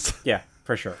fans. Yeah,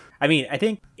 for sure. I mean, I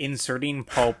think inserting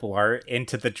Paul Blart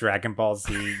into the Dragon Ball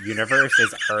Z universe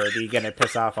is already going to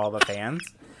piss off all the fans.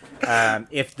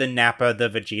 If the Nappa, the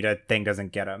Vegeta thing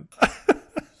doesn't get him.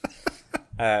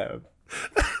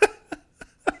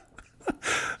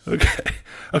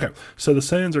 Okay. So the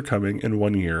Saiyans are coming in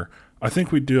 1 year. I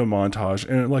think we do a montage,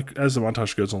 and like as the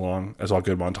montage goes along, as all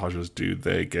good montages do,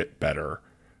 they get better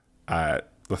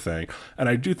at the thing. And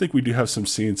I do think we do have some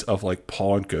scenes of like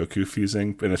Paul and Goku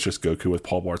fusing, and it's just Goku with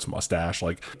Paul Blart's mustache,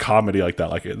 like comedy like that.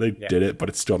 Like they did it, but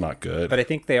it's still not good. But I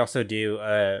think they also do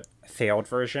a failed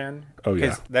version. Oh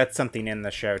yeah, because that's something in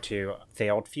the show too.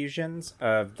 Failed fusions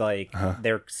of like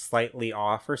they're slightly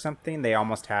off or something. They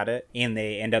almost had it, and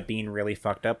they end up being really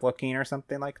fucked up looking or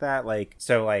something like that. Like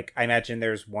so, like I imagine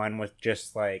there's one with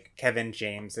just like Kevin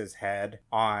James's head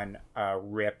on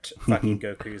ripped fucking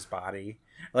Goku's body.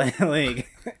 Like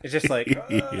it's just like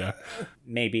yeah.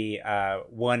 Maybe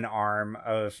one arm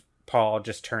of Paul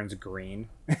just turns green,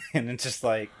 and it's just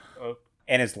like.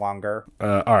 And is longer.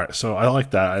 All right, so I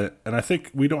like that, and I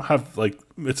think we don't have like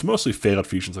it's mostly failed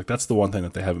fusions. Like that's the one thing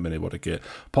that they haven't been able to get.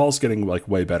 Paul's getting like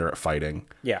way better at fighting.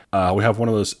 Yeah, we have one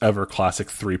of those ever classic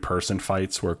 3-person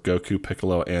fights where Goku,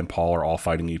 Piccolo, and Paul are all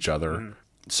fighting each other. Mm-hmm.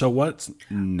 So what's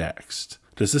next?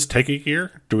 Does this take a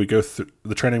year? Do we go through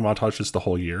the training montage just the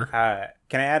whole year?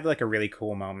 Can I add like a really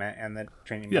cool moment in the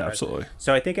training montage? Yeah, absolutely.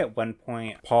 So I think at one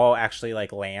point Paul actually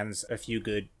like lands a few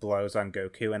good blows on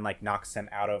Goku and like knocks him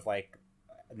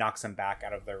back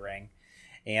out of the ring,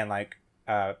 and like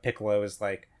Piccolo is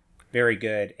like very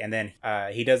good, and then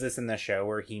he does this in the show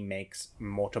where he makes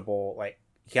multiple like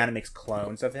he kind of makes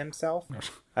clones of himself.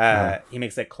 He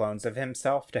makes like clones of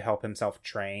himself to help himself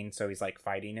train, so he's like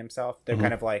fighting himself. They're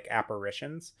kind of like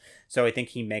apparitions, so I think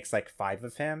he makes like 5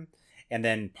 of him, and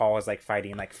then Paul is like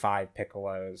fighting like 5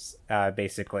 Piccolos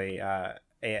basically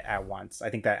at once. I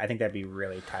think that'd be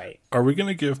really tight. Are we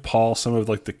gonna give Paul some of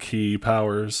like the key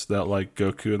powers that like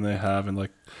Goku and they have, and like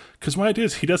because my idea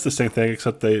is he does the same thing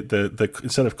except the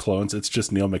instead of clones it's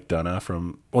just Neil McDonough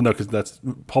from because that's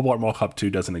Paul Blart Mall Cop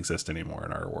 2 doesn't exist anymore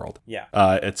in our world. Yeah,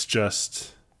 it's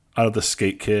just out of the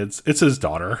skate kids. It's his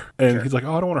daughter, and he's like,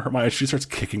 oh, I don't want to hurt and she starts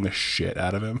kicking the shit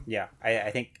out of him. Yeah, I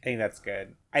think that's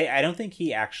good. I don't think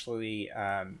he actually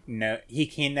he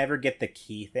can never get the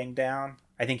key thing down.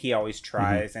 I think he always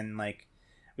tries, and like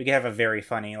we could have a very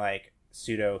funny like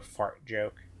pseudo fart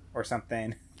joke or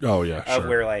something. Oh yeah, of sure.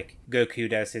 Where like Goku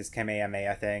does his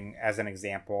Kamehameha thing as an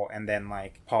example, and then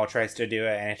like Paul tries to do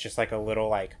it, and it's just like a little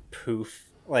like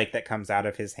poof like that comes out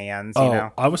of his hands. You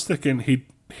know, I was thinking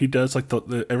he does like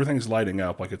the everything's lighting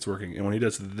up like it's working, and when he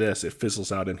does this, it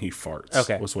fizzles out and he farts.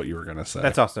 Okay, was what you were gonna say.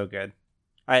 That's also good.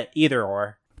 Either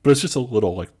or, but it's just a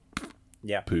little like.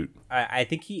 Yeah, poot. I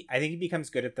think he becomes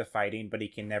good at the fighting, but he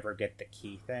can never get the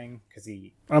key thing because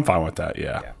I'm fine with that.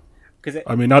 Yeah. Because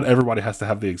I mean, not everybody has to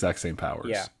have the exact same powers.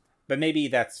 Yeah, but maybe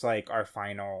that's like our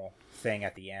final thing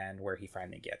at the end where he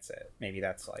finally gets it. Maybe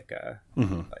that's like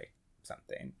like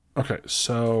something. Okay,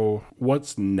 so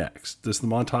what's next? Does the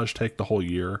montage take the whole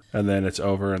year and then it's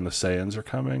over and the Saiyans are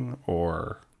coming,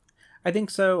 or? I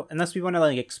think so, unless we want to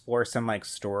like explore some like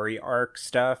story arc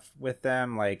stuff with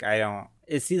them. Like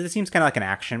it seems kind of like an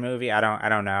action movie. I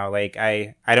don't know. Like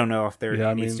I don't know if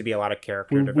there needs to be a lot of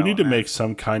character development. We need to make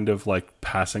some kind of like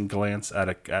passing glance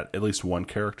at least one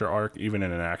character arc, even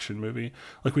in an action movie.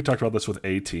 Like we talked about this with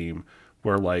A-Team,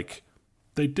 where like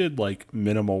they did like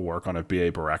minimal work on a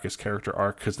B.A. Baracus character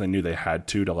arc because they knew they had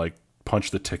to like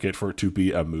punch the ticket for it to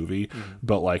be a movie.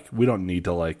 But like we don't need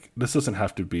to like this doesn't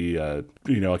have to be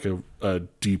like a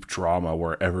deep drama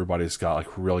where everybody's got like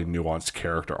really nuanced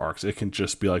character arcs. It can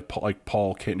just be like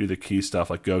Paul can't do the key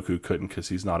stuff like Goku couldn't because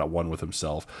he's not at one with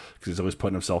himself because he's always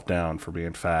putting himself down for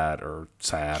being fat or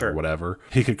sad or whatever.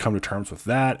 He could come to terms with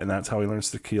that, and that's how he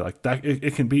learns the key. Like that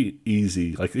it can be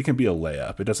easy. Like it can be a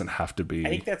layup. It doesn't have to be. I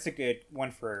think that's a good one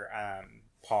for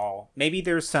Paul. Maybe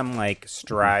there's some like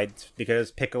strides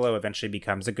because Piccolo eventually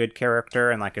becomes a good character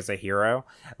and like is a hero.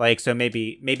 Like so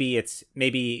maybe it's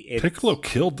Piccolo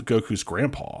killed Goku's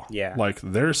grandpa. Yeah. Like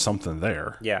there's something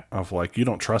there. Yeah. Of like you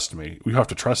don't trust me. You have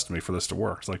to trust me for this to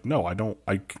work. It's like no, I don't.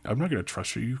 I'm not going to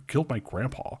trust you. You killed my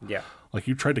grandpa. Yeah. Like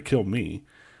you tried to kill me.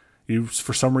 You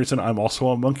for some reason I'm also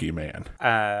a monkey man.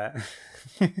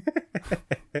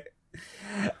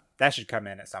 That should come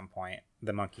in at some point.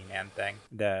 The monkey man thing,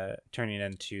 the turning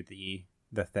into the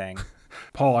thing.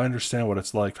 Paul, I understand what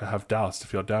it's like to have doubts, to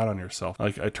feel down on yourself.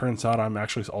 Like it turns out I'm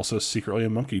actually also secretly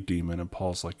a monkey demon. And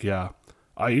Paul's like, yeah,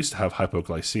 I used to have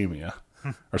hypoglycemia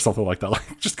or something like that,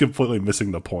 like just completely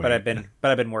missing the point. But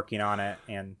I've been working on it,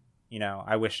 and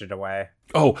I wished it away.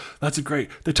 Oh, that's a great.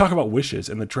 They talk about wishes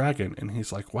and the dragon, and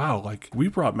he's like, "Wow, like we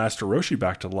brought Master Roshi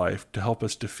back to life to help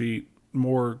us defeat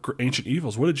more ancient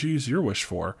evils. What did you use your wish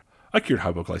for?" I cured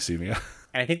hypoglycemia.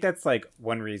 And I think that's like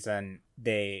one reason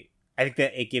I think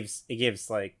that it gives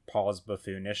like Paul's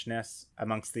buffoonishness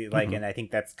amongst the like, and I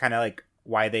think that's kind of like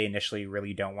why they initially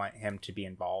really don't want him to be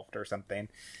involved or something.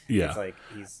 Yeah. It's like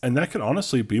and that can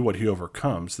honestly be what he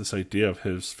overcomes, this idea of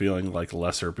his feeling like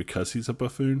lesser because he's a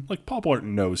buffoon. Like Paul Blart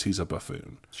knows he's a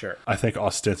buffoon. Sure. I think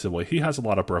ostensibly he has a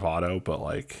lot of bravado, but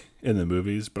like in the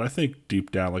movies, but I think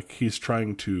deep down, like he's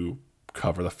trying to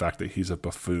cover the fact that he's a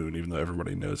buffoon, even though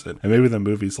everybody knows it. And maybe the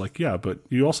movie's like, yeah, but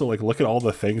you also like look at all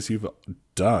the things you've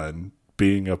done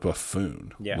being a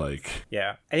buffoon. Yeah. Like,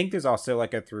 yeah. I think there's also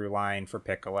like a through line for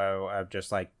Piccolo of just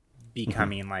like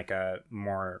becoming like a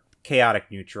more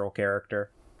chaotic neutral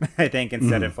character. I think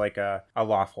instead of like a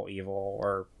lawful evil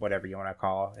or whatever you want to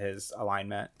call his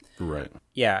alignment. right.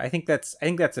 Yeah, I think that's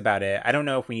about it. I don't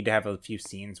know if we need to have a few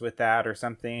scenes with that or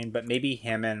something, but maybe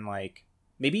him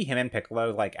and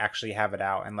Piccolo like actually have it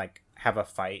out and like have a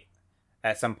fight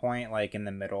at some point, like in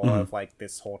the middle of like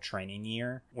this whole training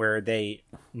year where they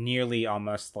nearly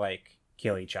almost like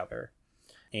kill each other.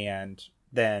 And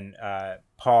then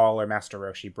Paul or Master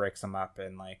Roshi breaks them up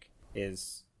and like I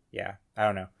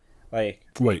don't know. Like,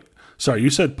 wait, sorry, you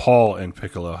said Paul and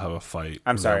Piccolo have a fight.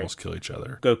 I'm sorry. They almost kill each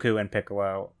other. Goku and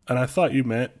Piccolo. And I thought you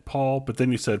meant Paul, but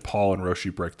then you said Paul and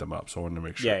Roshi break them up, so I wanted to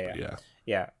make sure.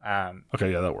 Yeah.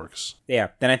 Okay, yeah, that works. Yeah.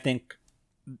 Then I think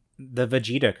the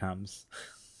Vegeta comes.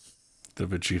 The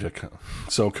Vegeta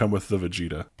so come with the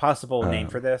Vegeta. Possible name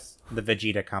for this: the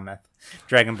Vegeta cometh.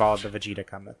 Dragon Ball, the Vegeta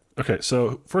cometh. Okay,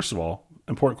 so first of all,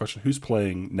 important question: who's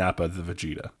playing Nappa the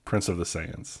Vegeta, Prince of the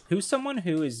Saiyans? Who's someone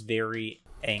who is very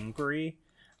angry,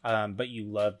 but you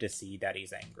love to see that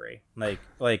he's angry.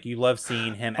 Like you love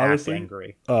seeing him act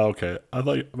angry. Oh, okay. I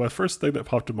thought my first thing that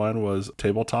popped to mind was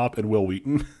Tabletop and Will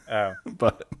Wheaton. Oh,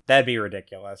 but that'd be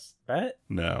ridiculous. But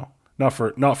no. Not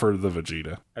for the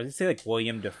Vegeta. I was gonna say like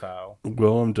William Dafoe.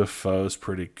 Willem Dafoe's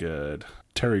pretty good.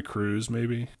 Terry Crews,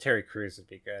 maybe. Terry Crews would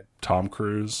be good. Tom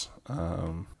Cruise. I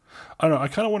don't know. I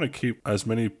kind of want to keep as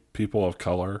many people of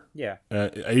color. Yeah.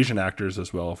 Asian actors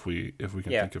as well, if we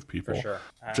can think of people. For sure.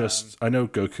 I know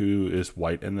Goku is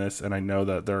white in this, and I know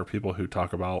that there are people who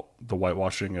talk about the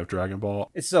whitewashing of Dragon Ball.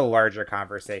 It's a larger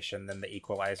conversation than the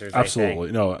Equelizers.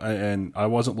 Absolutely. No, and I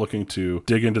wasn't looking to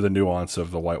dig into the nuance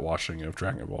of the whitewashing of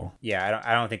Dragon Ball. Yeah,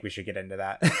 I don't think we should get into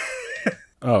that.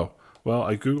 Oh, well,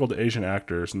 I googled Asian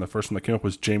actors, and the first one that came up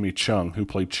was Jamie Chung, who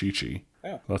played Chi-Chi.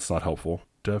 Oh. That's not helpful.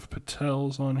 Dev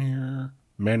Patel's on here.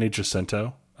 Manny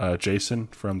Jacinto. Jason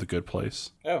from The Good Place.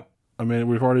 Oh. I mean,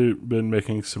 we've already been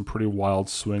making some pretty wild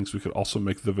swings. We could also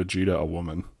make the Vegeta a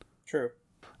woman. True.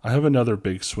 I have another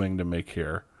big swing to make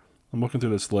here. I'm looking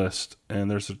through this list, and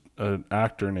there's an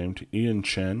actor named Ian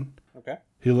Chen. Okay.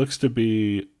 He looks to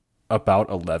be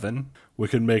about 11. We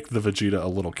could make the Vegeta a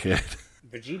little kid.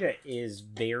 Vegeta is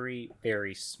very,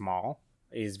 very small.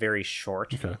 He's very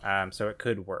short. Okay. So it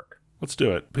could work. Let's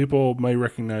do it. People may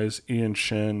recognize Ian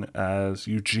Chen as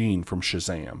Eugene from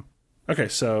Shazam. Okay,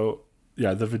 so,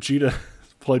 yeah, the Vegeta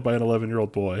played by an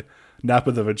 11-year-old boy.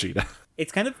 Nappa the Vegeta.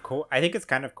 It's kind of cool. I think it's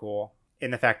kind of cool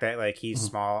in the fact that, like, he's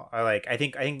small. Or, like, I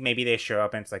think maybe they show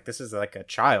up and it's like, this is, like, a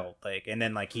child. Like, and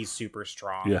then, like, he's super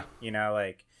strong. Yeah. You know,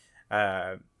 like...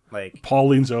 Paul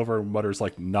leans over and mutters,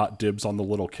 like, not dibs on the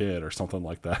little kid or something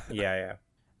like that. Yeah.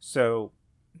 So,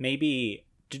 maybe...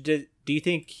 Do you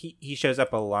think he shows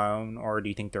up alone, or do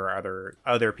you think there are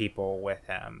other people with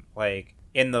him? Like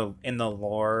in the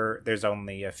lore, there's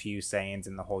only a few Saiyans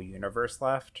in the whole universe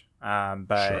left.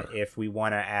 But Sure. if we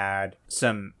want to add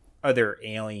some other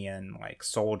alien like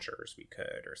soldiers, we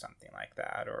could, or something like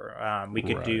that, or we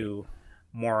could do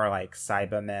more like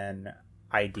Sybian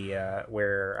idea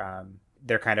where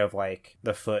they're kind of like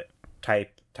the Foot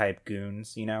type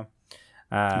goons, you know.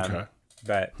 Okay.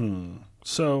 But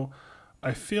So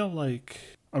I feel like,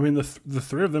 I mean, the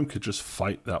three of them could just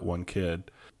fight that one kid.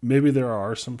 Maybe there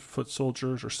are some foot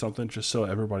soldiers or something, just so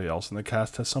everybody else in the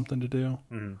cast has something to do.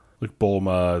 Mm-hmm. Like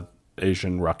Bulma,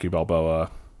 Asian Rocky Balboa.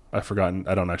 I've forgotten.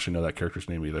 I don't actually know that character's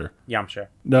name either. Yamcha.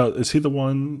 No, is he the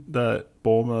one that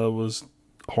Bulma was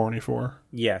horny for?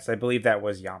 Yes, I believe that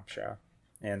was Yamcha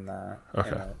in the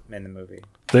movie.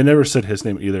 They never said his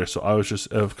name either, so I was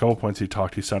just, at a couple points he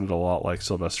talked, he sounded a lot like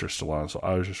Sylvester Stallone, so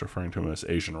I was just referring to him as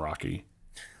Asian Rocky.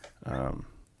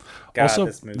 Also,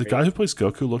 this movie. the guy who plays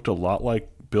Goku looked a lot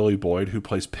like Billy Boyd, who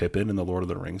plays Pippin in the Lord of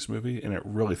the Rings movie, and it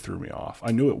really threw me off.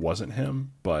 I knew it wasn't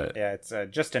him, but Yeah, it's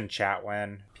Justin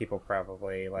Chatwin. People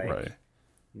probably right.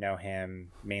 know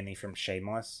him mainly from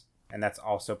Shameless, and that's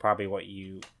also probably what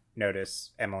you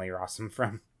notice Emily Rossum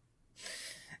from.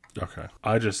 Okay.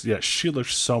 She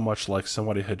looks so much like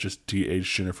somebody had just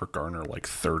de-aged Jennifer Garner like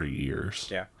 30 years.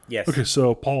 Yeah. Yes. Okay,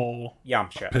 so Paul,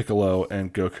 Yamcha, Piccolo,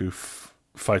 and Goku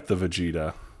fight the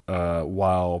Vegeta,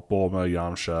 while Bulma,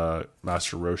 Yamcha,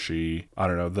 Master Roshi, I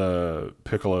don't know, the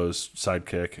Piccolo's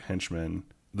sidekick, henchman,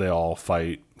 they all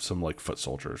fight some like foot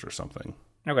soldiers or something.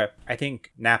 Okay. I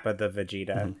think Nappa the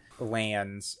Vegeta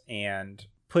lands and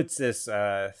puts this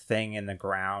thing in the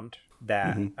ground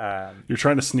that You're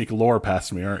trying to sneak lore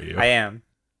past me, aren't you? I am.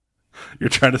 You're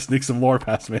trying to sneak some lore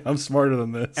past me. I'm smarter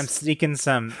than this. I'm sneaking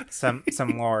some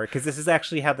lore, because this is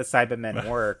actually how the Cybermen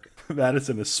work.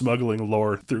 Madison is smuggling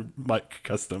lore through Mike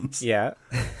Customs. Yeah.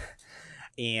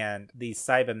 And these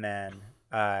Cybermen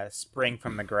spring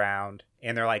from the ground,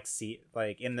 and they're like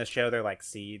in the show they're like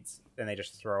seeds, and they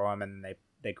just throw them and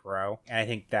they grow. And I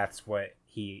think that's what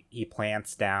he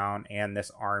plants down, and this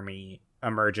army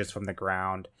emerges from the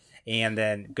ground and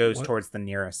then goes towards the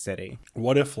nearest city.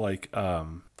 What if like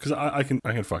because I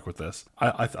can fuck with this.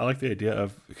 I like the idea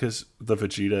of, because the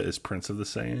Vegeta is Prince of the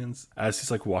Saiyans, as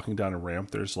he's like walking down a ramp,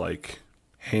 there's like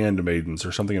handmaidens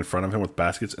or something in front of him with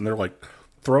baskets, and they're like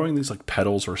throwing these like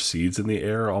petals or seeds in the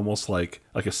air, almost like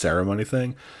a ceremony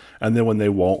thing. And then when they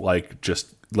won't like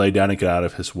just lay down and get out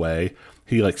of his way,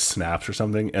 he like snaps or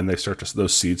something, and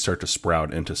those seeds start to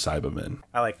sprout into Cybermen.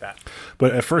 I like that.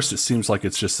 But at first it seems like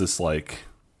it's just this like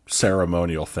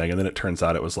ceremonial thing, and then it turns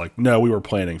out it was like, no, we were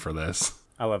planning for this.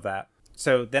 I love that.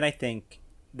 So then I think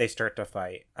they start to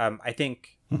fight. I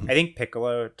think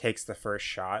Piccolo takes the first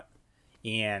shot,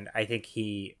 and I think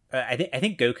I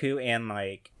think Goku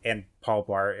and Paul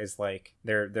Blart is like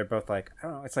they're both like, I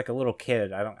don't know, it's like a little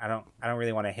kid. I don't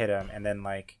really want to hit him, and then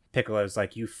like Piccolo's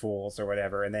like, you fools or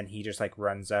whatever, and then he just like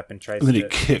runs up and tries and then he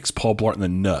kicks Paul Blart in the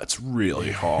nuts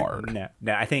really hard. No,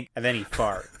 I think, and then he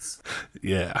farts.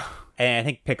 Yeah. And I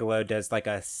think Piccolo does like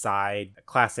a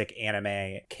classic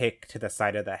anime kick to the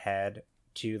side of the head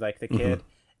to like the kid,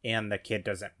 and the kid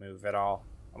doesn't move at all.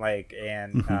 Like,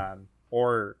 and the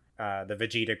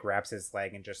Vegeta grabs his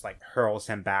leg and just like hurls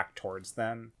him back towards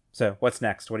them. So what's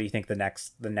next? What do you think the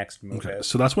next move is?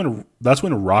 So that's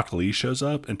when Rock Lee shows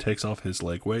up and takes off his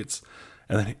leg weights,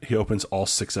 and then he opens all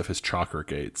 6 of his chakra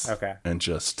gates. Okay. And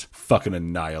just fucking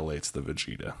annihilates the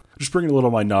Vegeta. Just bringing a little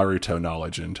of my Naruto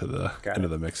knowledge into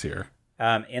the mix here.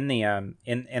 In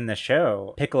the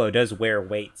show, Piccolo does wear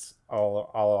weights all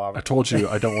over. I told you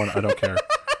I don't care.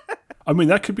 I mean,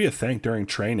 that could be a thing during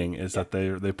training, is that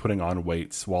they're putting on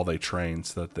weights while they train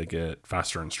so that they get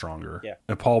faster and stronger. Yeah.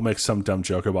 And Paul makes some dumb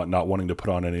joke about not wanting to put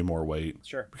on any more weight.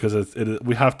 Sure. Because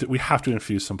we have to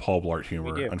infuse some Paul Blart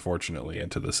humor, unfortunately,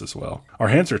 into this as well. Our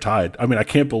hands are tied. I mean, I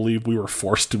can't believe we were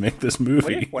forced to make this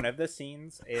movie. What if one of the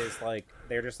scenes is like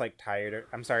they're just like tired?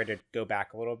 I'm sorry to go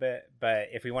back a little bit, but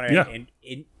if we want to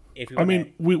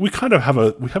we kind of have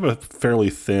a fairly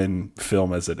thin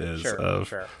film as it is.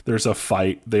 Sure. There's a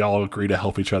fight, they all agree to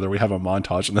help each other, we have a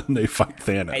montage, and then they fight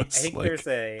Thanos. I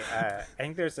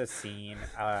think there's a scene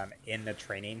in the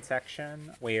training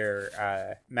section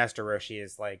where Master Roshi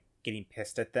is like getting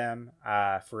pissed at them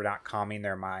for not calming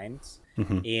their minds,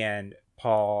 and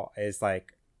Paul is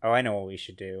like, oh, I know what we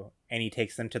should do. And he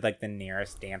takes them to like the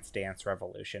nearest Dance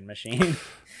Revolution machine,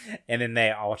 and then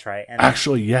they all try. And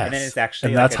actually, yes. And then it's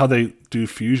actually, and that's how they do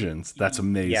fusions. That's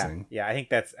amazing. Yeah. I think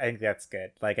that's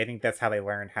good. Like, I think that's how they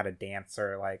learn how to dance,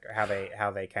 or like how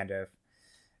they kind of,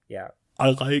 yeah.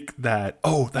 I like that.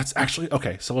 Oh, that's actually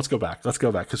okay. So let's go back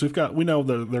because we know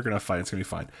they're gonna fight. It's gonna be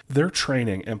fine. They're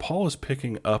training, and Paul is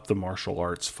picking up the martial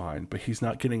arts fine, but he's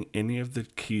not getting any of the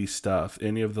key stuff,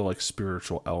 any of the like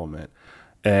spiritual element.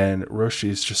 And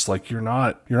Roshi's just like, you're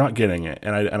not getting it,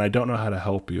 and I don't know how to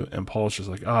help you. And Paul's just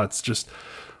like,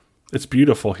 it's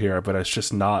beautiful here, but it's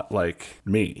just not like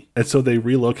me. And so they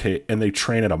relocate and they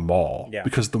train at a mall,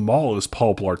 because the mall is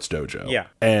Paul Blart's dojo. Yeah.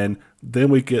 And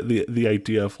then we get the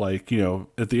idea of like,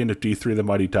 at the end of D3 The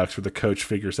Mighty Ducks, where the coach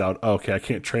figures out, oh, okay, I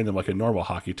can't train them like a normal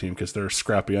hockey team because they're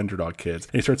scrappy underdog kids.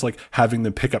 And he starts like having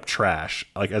them pick up trash,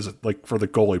 like for the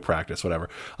goalie practice, whatever,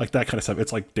 like that kind of stuff.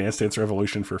 It's like Dance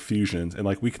Revolution for fusions. And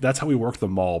like that's how we work the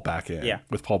mall back in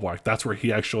with Paul Blart. That's where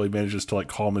he actually manages to like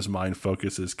calm his mind,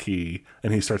 focus his ki,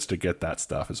 and he starts to get that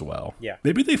stuff as well. Yeah.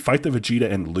 Maybe they fight the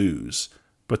Vegeta and lose,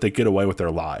 but they get away with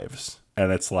their lives.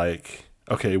 And it's like,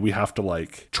 okay, we have to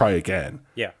like try again.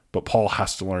 Yeah. but Paul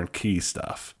has to learn key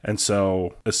stuff. And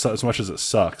so as much as it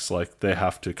sucks, like they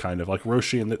have to kind of like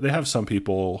Roshi, and they have some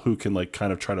people who can like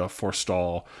kind of try to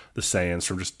forestall the Saiyans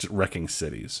from just wrecking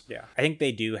cities. Yeah. I think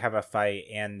they do have a fight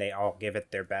and they all give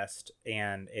it their best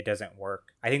and it doesn't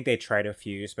work. I think they try to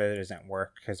fuse, but it doesn't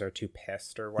work because they're too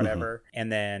pissed or whatever.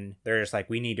 And then they're just like,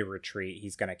 we need to retreat.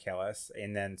 He's going to kill us.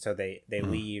 And then so they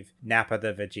leave. Nappa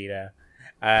the Vegeta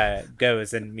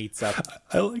goes and meets up.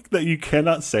 I like that you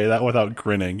cannot say that without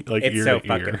grinning. Like It's ear so to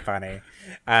fucking ear. funny.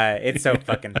 It's so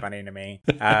fucking funny to me.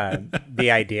 The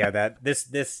idea that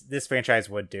this franchise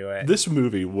would do it. This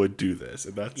movie would do this,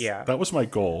 and that was my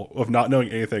goal of not knowing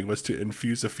anything, was to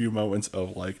infuse a few moments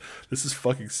of like, this is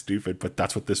fucking stupid, but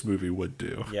that's what this movie would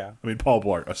do. Yeah. I mean, Paul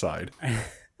Blart aside.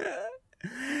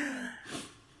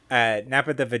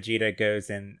 Nappa the Vegeta goes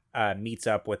and meets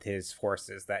up with his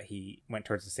forces that he went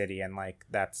towards the city, and like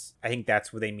I think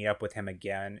that's where they meet up with him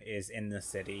again, is in the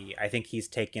city. I think he's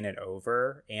taken it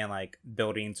over and like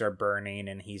buildings are burning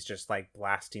and he's just like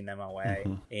blasting them away,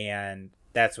 and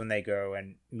that's when they go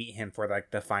and meet him for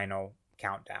like the final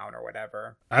countdown or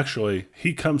whatever. Actually,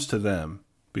 he comes to them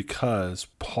because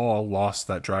Paul lost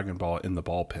that Dragon Ball in the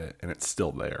ball pit and it's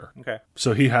still there. Okay.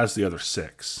 So he has the other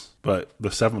 6, but the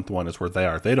 7th one is where they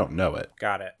are. They don't know it.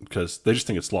 Got it. Because they just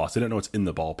think it's lost. They don't know it's in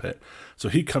the ball pit. So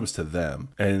he comes to them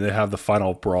and they have the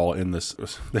final brawl in this.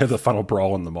 They have the final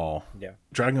brawl in the mall. Yeah.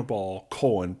 Dragon Ball :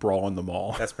 brawl in the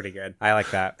mall. That's pretty good. I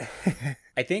like that.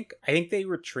 I think they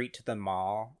retreat to the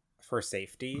mall for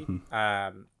safety,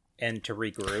 and to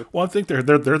regroup. Well, I think they're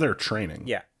there training.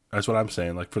 Yeah. That's what I'm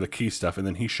saying, like for the key stuff, and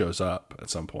then he shows up at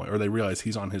some point, or they realize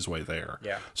he's on his way there.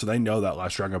 Yeah. So they know that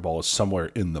last Dragon Ball is somewhere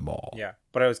in the mall. Yeah.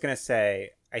 But I was gonna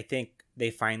say, I think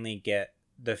they finally get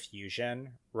the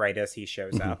fusion right as he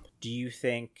shows up. Do you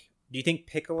think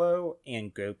Piccolo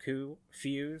and Goku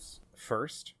fuse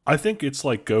first? I think it's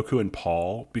like Goku and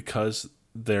Paul, because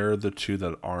they're the two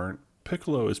that aren't.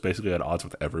 Piccolo is basically at odds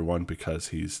with everyone because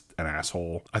he's an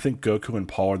asshole. I think Goku and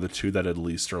Paul are the two that at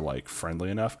least are like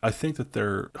friendly enough. I think that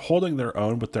they're holding their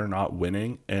own, but they're not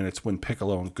winning. And it's when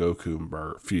Piccolo and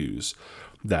Goku fuse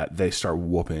that they start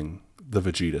whooping the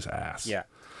Vegeta's ass. Yeah.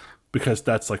 Because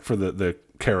that's like for the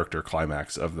character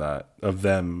climax of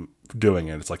them doing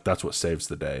it. It's like that's what saves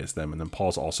the day, is them. And then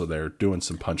Paul's also there doing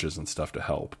some punches and stuff to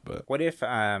help. But what if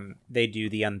they do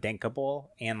the unthinkable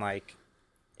and like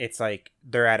it's like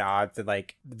they're at odds, and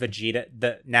like Vegeta,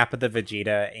 the Nappa the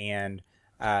Vegeta and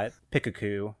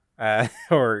Piccolo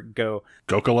or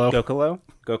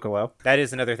Gokolo. That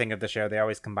is another thing of the show. They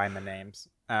always combine the names.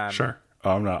 Sure.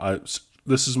 I'm not.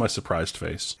 This is my surprised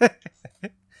face.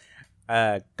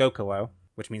 Gokolo,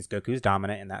 which means Goku's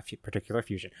dominant in that particular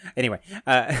fusion. Anyway,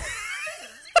 that's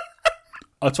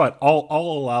fine. I'll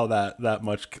allow that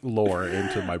much lore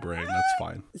into my brain. That's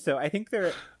fine. So I think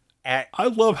they're I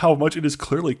love how much it is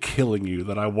clearly killing you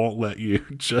that I won't let you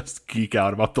just geek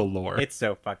out about the lore. It's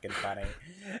so fucking funny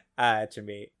to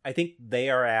me. I think they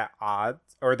are at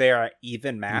odds, or they are at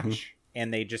even match,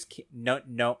 and they just not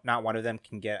one of them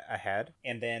can get ahead.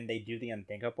 And then they do the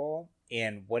unthinkable.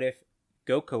 And what if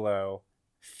Gokolo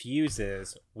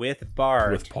fuses with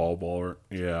Bart with Paul Blart,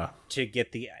 yeah, to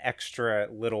get the extra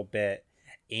little bit,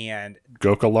 and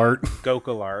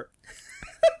Gokulart.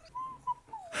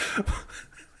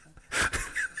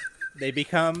 They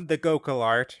become the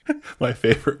Gokulart. My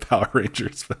favorite Power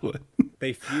Rangers villain.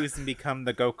 They fuse and become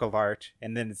the Gokulart,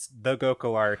 and then it's the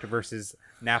Gokulart versus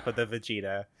Nappa the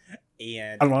Vegeta.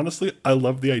 And honestly, I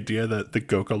love the idea that the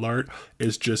Gokulart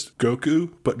is just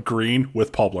Goku, but green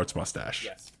with Paul Blart's mustache.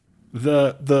 Yes.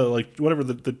 The like whatever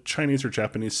the Chinese or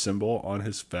Japanese symbol on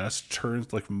his vest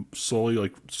turns like slowly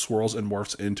like swirls and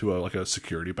morphs into a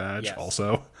security badge. Yes.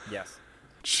 Also. Yes.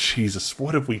 Jesus,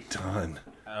 what have we done?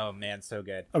 Oh man, so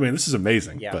good. I mean, this is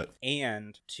amazing. Yeah. But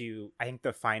And I think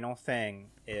the final thing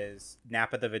is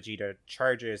Nappa the Vegeta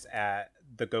charges at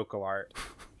the Gokulart.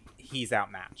 He's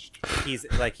outmatched.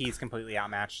 He's completely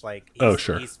outmatched. Like,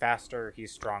 sure. He's faster,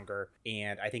 he's stronger,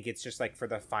 and I think it's just like for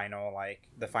the final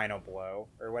blow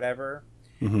or whatever.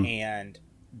 And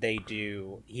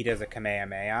he does a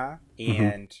Kamehameha,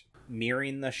 and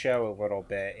mirroring the show a little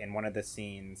bit in one of the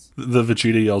scenes, the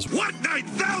Vegeta yells, "What,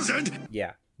 9,000?"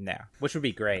 Yeah, no, which would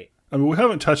be great. I mean, we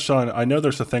haven't touched on. I know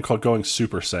there's a thing called going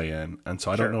Super Saiyan, and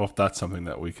so I don't know if that's something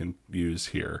that we can use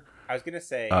here. I was gonna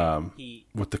say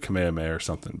with the Kamehameha or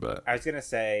something, but I was gonna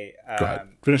say go ahead.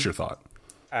 Finish your thought.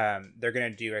 They're gonna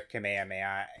do a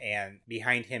Kamehameha, and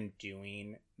behind him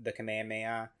doing the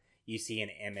Kamehameha, you see an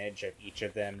image of each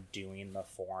of them doing the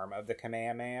form of the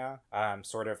Kamehameha.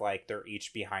 Sort of like they're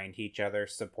each behind each other,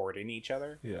 supporting each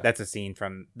other. Yeah. That's a scene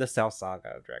from the Cell Saga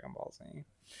of Dragon Ball Z.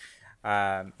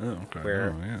 Okay.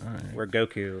 Where Oh, yeah, all right. where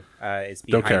Goku is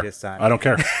Don't behind care. his son. I don't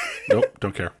care. Nope,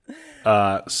 don't care.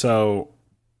 So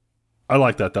I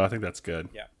like that though. I think that's good.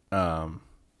 Yeah.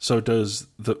 So does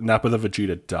the Nappa the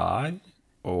Vegeta die,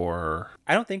 or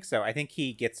I don't think so. I think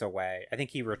he gets away. I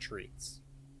think he retreats.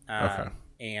 Okay.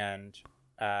 And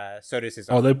so does his.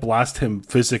 they blast him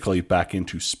physically back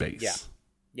into space? Yeah.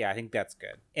 Yeah, I think that's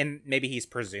good. And maybe he's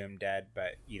presumed dead,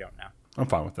 but you don't know. I'm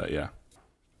fine with that. Yeah.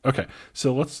 Okay,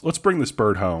 so let's bring this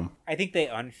bird home. I think they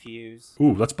unfuse.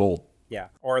 Ooh, that's bold. Yeah.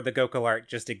 Or the Goku art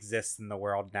just exists in the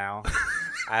world now.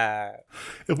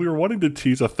 If we were wanting to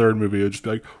tease a third movie, it would just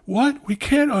be like, "What? We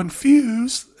can't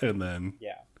unfuse," and then.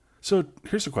 Yeah. So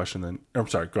here's the question. Then I'm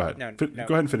sorry. Go ahead. No. Go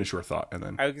ahead and finish your thought, and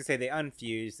then. I was gonna say they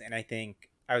unfuse, and I think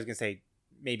I was gonna say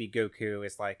maybe Goku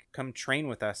is like, come train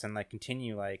with us and like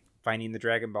continue like finding the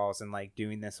Dragon Balls and like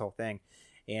doing this whole thing,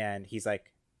 and he's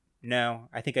like, no,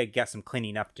 I think I got some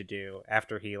cleaning up to do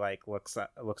after he like looks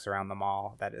around the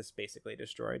mall that is basically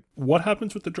destroyed. What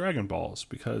happens with the Dragon Balls?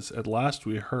 Because at last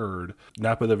we heard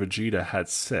Nappa the Vegeta had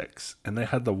 6, and they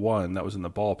had the one that was in the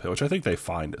ball pit, which I think they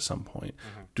find at some point.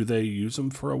 Mm-hmm. Do they use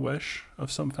them for a wish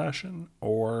of some fashion,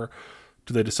 or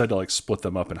do they decide to like split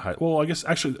them up and hide? Well, I guess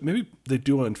actually maybe they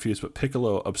do unfuse, but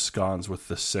Piccolo absconds with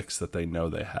the 6 that they know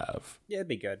they have. Yeah, it'd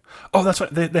be good. Oh, that's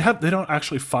right. They don't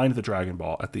actually find the Dragon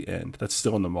Ball at the end. That's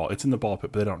still in the mall. It's in the ball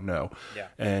pit, but they don't know. Yeah.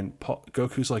 And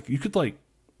Goku's like, you could like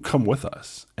come with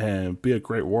us and be a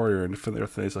great warrior. And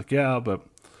he's like, yeah, but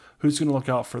who's going to look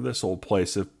out for this old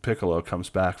place if Piccolo comes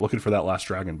back looking for that last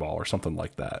Dragon Ball or something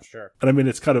like that? Sure. And I mean,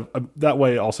 it's kind of that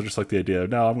way. Also, just like the idea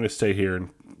of, no, I'm going to stay here and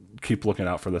keep looking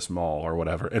out for this mall or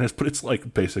whatever. And it's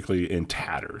like basically in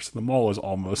tatters. The mall is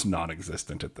almost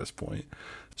non-existent at this point.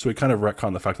 So we kind of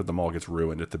retcon the fact that the mall gets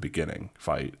ruined at the beginning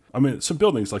fight. I mean, some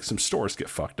buildings, like some stores get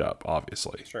fucked up,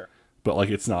 obviously. Sure. But like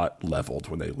it's not leveled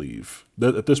when they leave.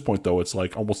 At this point, though, it's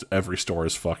like almost every store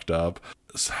is fucked up.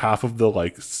 Half of the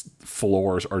like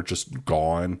floors are just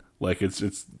gone. Like it's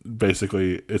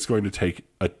basically, it's going to take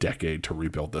a decade to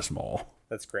rebuild this mall.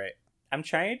 That's great. I'm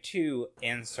trying to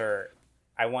insert,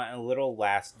 I want a little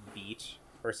last beat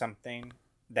or something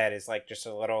that is like just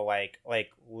a little like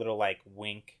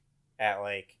wink at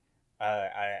like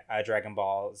a Dragon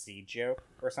Ball Z joke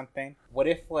or something. What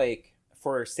if like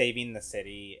for saving the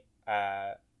city,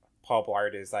 Paul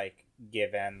Blart is like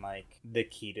given like the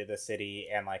key to the city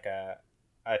and like a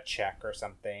check or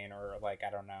something, or like I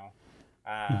don't know.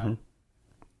 And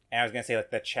I was gonna say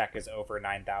like the check is over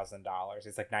 $9,000.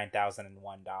 It's like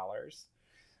 $9,001.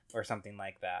 Or something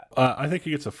like that. I think he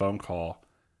gets a phone call,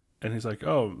 and he's like,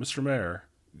 "Oh, Mr. Mayor,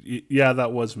 yeah,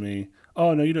 that was me.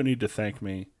 Oh no, you don't need to thank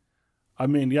me. I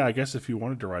mean, yeah, I guess if you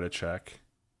wanted to write a check.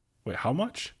 Wait, how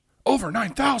much? Over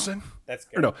 9,000. That's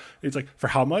good. Or no, it's like for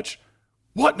how much?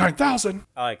 What 9,000?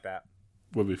 I like that.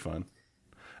 Would be fun,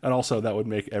 and also that would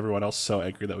make everyone else so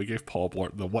angry that we gave Paul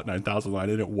Blart the what 9,000 line,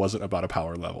 and it wasn't about a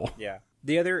power level. Yeah.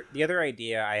 The other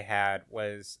idea I had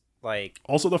was. Like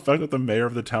also the fact that the mayor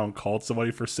of the town called somebody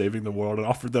for saving the world and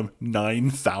offered them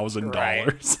 $9,000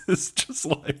 right. is just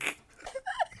like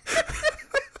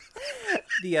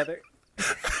the other.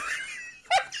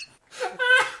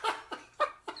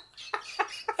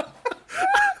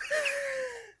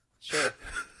 Sure.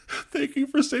 Thank you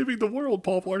for saving the world,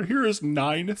 Paul Blart. Here is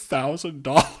 $9,000.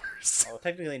 Well,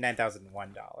 technically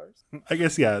 $9,001. I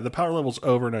guess, yeah, the power level's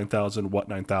over 9,000, what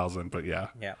 9,000, but yeah.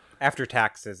 Yeah. After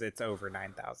taxes, it's over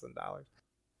 $9,000.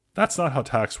 That's not how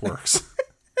tax works.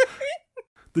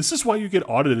 This is why you get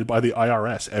audited by the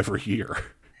IRS every year.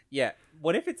 Yeah.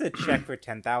 What if it's a check for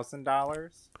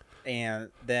 $10,000 and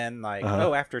then like,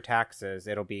 after taxes,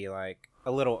 it'll be like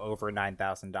a little over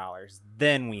 $9,000.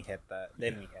 Then we hit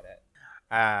it.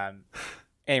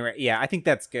 Anyway, yeah, I think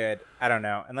that's good. I don't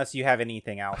know, unless you have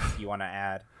anything else you want to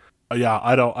add. Yeah,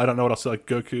 I don't know what else. Like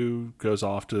Goku goes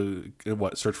off to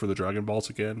search for the Dragon Balls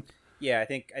again. Yeah, I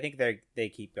think they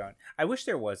keep going. I wish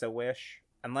there was a wish,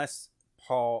 unless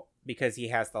Paul, because he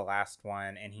has the last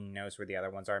one and he knows where the other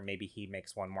ones are. Maybe he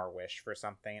makes one more wish for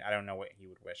something. I don't know what he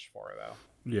would wish for though.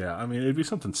 Yeah, I mean it'd be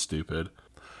something stupid.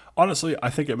 Honestly, I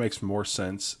think it makes more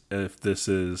sense if this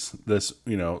is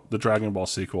the Dragon Ball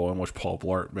sequel in which Paul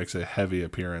Blart makes a heavy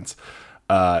appearance.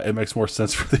 It makes more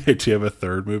sense for the idea of a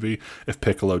third movie if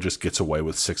Piccolo just gets away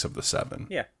with 6 of the 7.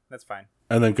 Yeah, that's fine.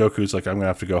 And then Goku's like, I'm going to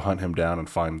have to go hunt him down and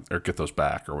find or get those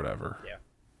back or whatever. Yeah.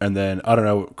 And then, I don't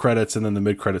know, credits, and then the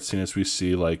mid-credit scene is we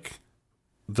see like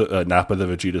the Nappa the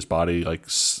Vegeta's body like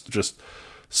just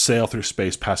sail through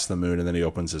space past the moon, and then he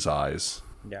opens his eyes.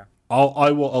 Yeah.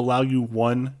 I will allow you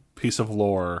one piece of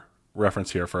lore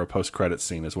reference here for a post-credit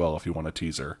scene as well if you want a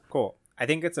teaser. Cool. I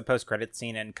think it's a post-credit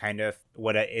scene, and kind of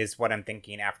what I'm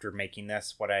thinking after making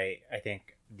this, what I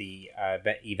think the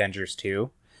Avengers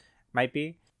 2 might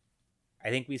be.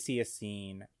 I think we see a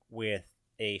scene with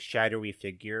a shadowy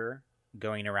figure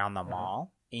going around the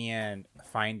mall and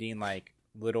finding like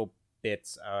little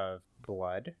bits of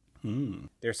blood.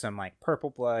 There's some like purple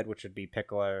blood, which would be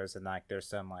Piccolo's, and like there's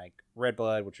some like red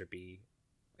blood, which would be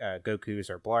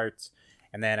Goku's or Blart's.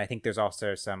 And then I think there's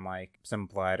also some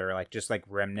blood or like just like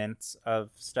remnants of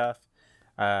stuff,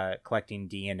 collecting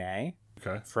DNA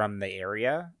from the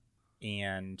area.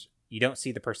 And you don't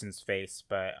see the person's face,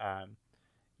 but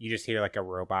you just hear like a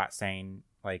robot saying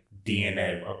like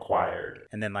DNA acquired,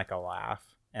 and then like a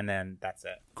laugh, and then that's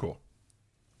it. Cool.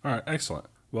 All right, excellent.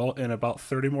 Well, in about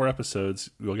 30 more episodes,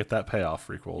 we'll get that payoff,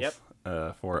 Freakquels,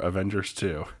 for Avengers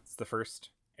 2. It's the first.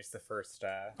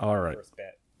 All right. First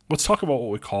bit. Let's talk about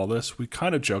what we call this. We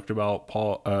kind of joked about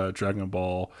Dragon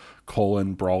Ball : Brawl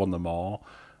in the Mall.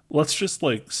 Let's just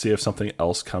like see if something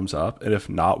else comes up, and if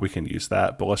not, we can use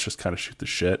that. But let's just kind of shoot the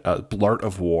shit. Blart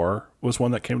of War was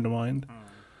one that came to mind.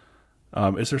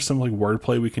 Is there some like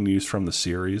wordplay we can use from the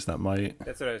series that might?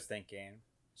 That's what I was thinking.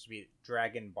 It should be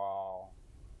Dragon Ball.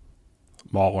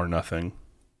 Mall or nothing.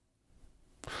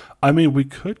 I mean, we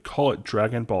could call it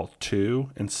Dragon Ball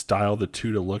 2 and style the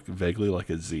 2 to look vaguely like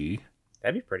a Z.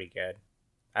 That'd be pretty good.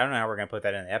 I don't know how we're gonna put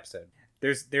that in the episode.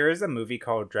 There is a movie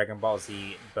called Dragon Ball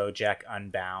Z BoJack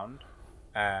Unbound.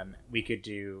 We could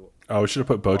do. Oh, we should have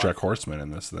put BoJack Horseman in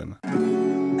this then.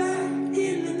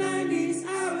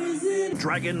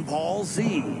 Dragon Ball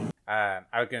Z. I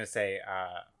was gonna say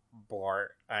Blart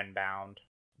Unbound,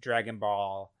 Dragon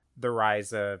Ball, The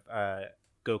Rise of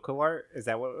Gokulart. Is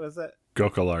that what was it?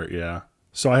 Gokulart, yeah.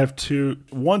 So I have two.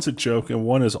 One's a joke, and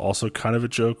one is also kind of a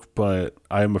joke, but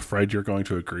I am afraid you're going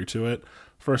to agree to it.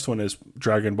 First one is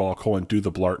Dragon Ball : Do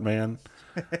the Blart Man.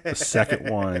 The second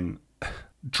one,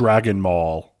 Dragon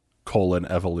Ball :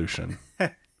 Evolution.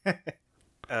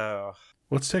 Oh.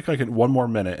 Let's take like one more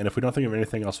minute, and if we don't think of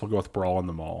anything else, we'll go with Brawl in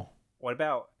the Mall. What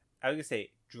about, I was going to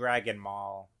say Dragon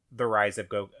Ball, The Rise of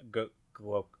Golokart.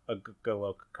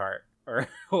 Or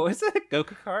what was it?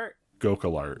 Gokulart?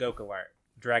 Gokulart.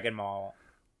 Dragon Ball,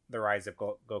 The Rise of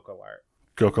Gokulart.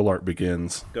 Gokulart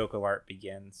begins.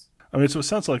 I mean, so it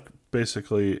sounds like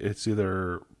basically it's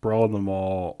either Brawl in the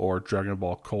Mall or Dragon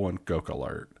Ball :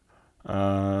 Gokulart.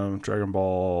 Dragon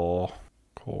Ball :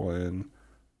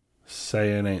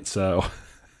 Saying ain't so.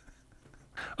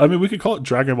 I mean, we could call it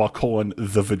Dragon Ball :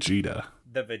 the Vegeta.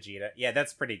 The Vegeta. Yeah,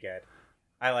 that's pretty good.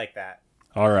 I like that.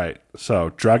 All right.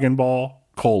 So Dragon Ball :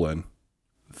 the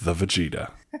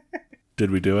Vegeta. Did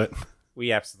we do it?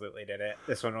 We absolutely did it.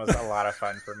 This one was a lot of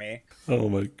fun for me. Oh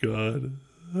my god.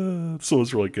 This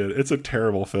was really good. It's a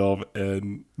terrible film,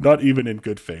 and not even in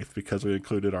good faith because we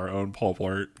included our own Paul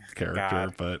Blart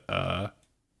character, but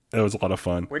it was a lot of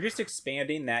fun. We're just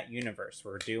expanding that universe.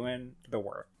 We're doing the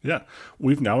work. Yeah.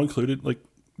 We've now included, like,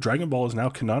 Dragon Ball is now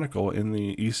canonical in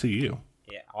the ECU.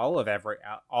 Yeah, all of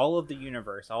the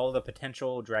universe, all of the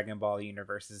potential Dragon Ball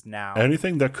universe is now.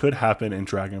 Anything that could happen in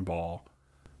Dragon Ball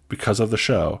because of the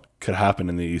show could happen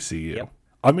in the ECU. Yep.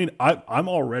 I mean, I'm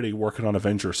already working on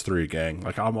Avengers 3, gang.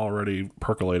 Like, I'm already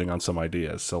percolating on some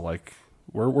ideas. So, like,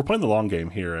 we're playing the long game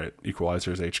here at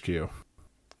Equelizers HQ.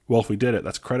 Well, if we did it,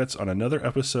 that's credits on another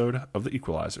episode of the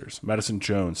Equelizers. Madison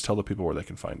Jones, tell the people where they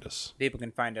can find us. People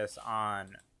can find us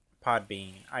on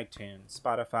Podbean, iTunes,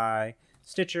 Spotify,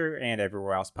 Stitcher, and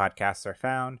everywhere else podcasts are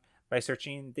found by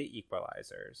searching the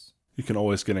Equelizers. You can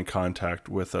always get in contact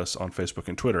with us on Facebook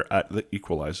and Twitter at the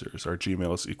Equelizers. Our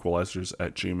Gmail is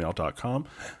equelizers@gmail.com,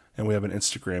 and we have an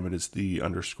Instagram. It is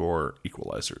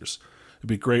 _Equelizers. It'd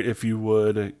be great if you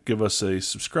would give us a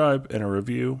subscribe and a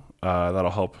review.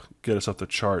 That'll help get us up the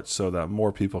charts so that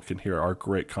more people can hear our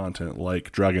great content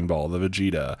like Dragon Ball, the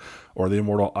Vegeta, or the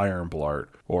Immortal Iron Blart,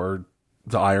 or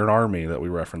the Iron Army that we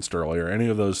referenced earlier. Any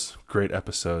of those great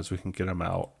episodes, we can get them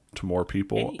out to more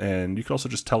people. And you can also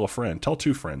just tell a friend. Tell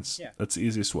 2 friends. Yeah. That's the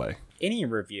easiest way. Any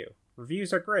review.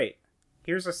 Reviews are great.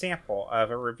 Here's a sample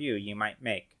of a review you might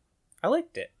make. I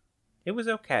liked it. It was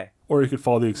okay. Or you could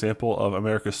follow the example of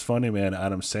America's Funny Man,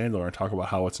 Adam Sandler, and talk about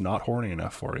how it's not horny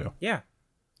enough for you. Yeah.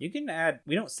 You can add,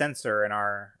 we don't censor in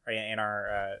our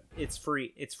it's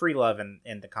free love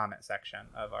in the comment section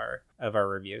of our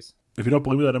reviews. If you don't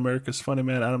believe me that America's Funny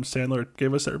Man, Adam Sandler,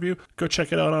 gave us that review, go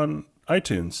check it out on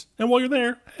iTunes. And while you're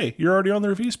there, hey, you're already on the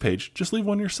reviews page. Just leave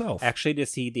one yourself. Actually, to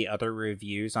see the other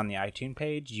reviews on the iTunes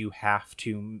page, you have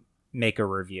to make a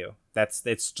review.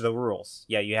 It's the rules.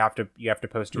 Yeah, you have to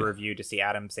post a review to see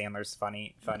Adam Sandler's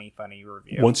funny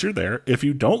review. Once you're there, if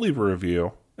you don't leave a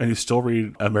review and you still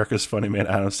read America's Funny Man,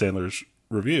 Adam Sandler's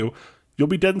review, you'll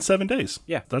be dead in 7 days.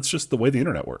 Yeah. That's just the way the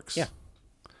internet works. Yeah.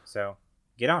 So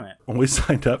get on it. When we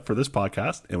signed up for this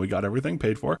podcast and we got everything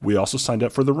paid for, we also signed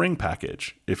up for the Ring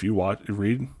package. If you look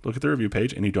at the review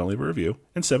page and you don't leave a review,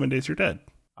 in 7 days you're dead.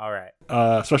 All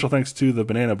right. Special thanks to the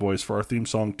Banana Boys for our theme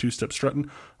song, Two Step Struttin',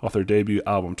 off their debut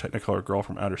album, Technicolor Girl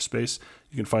from Outer Space.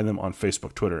 You can find them on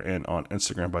Facebook, Twitter, and on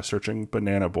Instagram by searching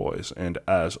Banana Boys. And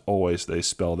as always, they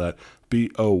spell that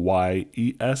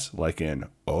BOYES, like in,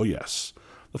 oh yes.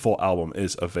 The full album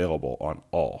is available on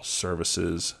all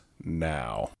services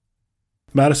now.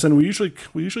 Madison, we usually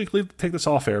take this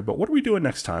off air, but what are we doing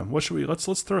next time? What should we let's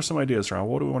throw some ideas around.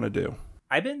 What do we want to do?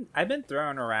 I've been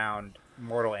throwing around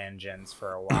Mortal Engines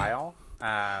for a while.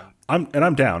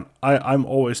 I'm down. I'm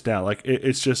always down. Like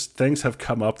it's just things have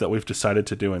come up that we've decided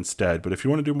to do instead. But if you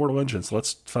want to do Mortal Engines,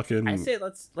 let's fucking. I say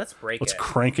let's break it. Let's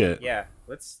crank it. Yeah,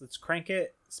 let's crank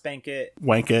it, spank it,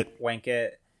 wank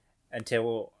it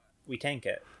until we tank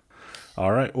it.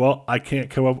 All right. Well, I can't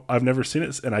come up. I've never seen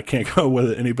it, and I can't come up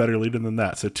with any better lead-in than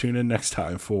that. So tune in next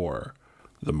time for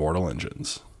the Mortal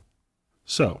Engines.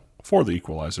 So for the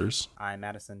Equelizers, I'm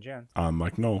Madison Jones. I'm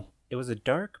Mike Knoll. It was a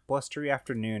dark, blustery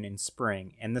afternoon in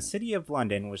spring, and the city of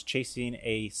London was chasing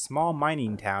a small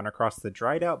mining town across the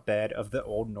dried-out bed of the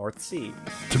Old North Sea.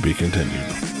 To be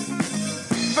continued.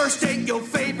 First take your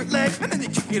favorite leg, and then you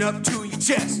kick it up to your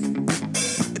chest.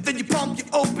 And then you pump your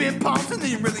open palms, and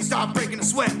then you really start breaking a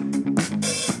sweat.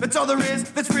 That's all there is,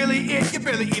 that's really it. You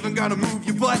barely even gotta move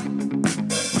your butt.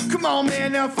 Come on,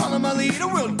 man, now follow my lead,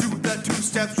 or we'll do the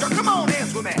two-step strut. Come on,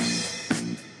 dance with me.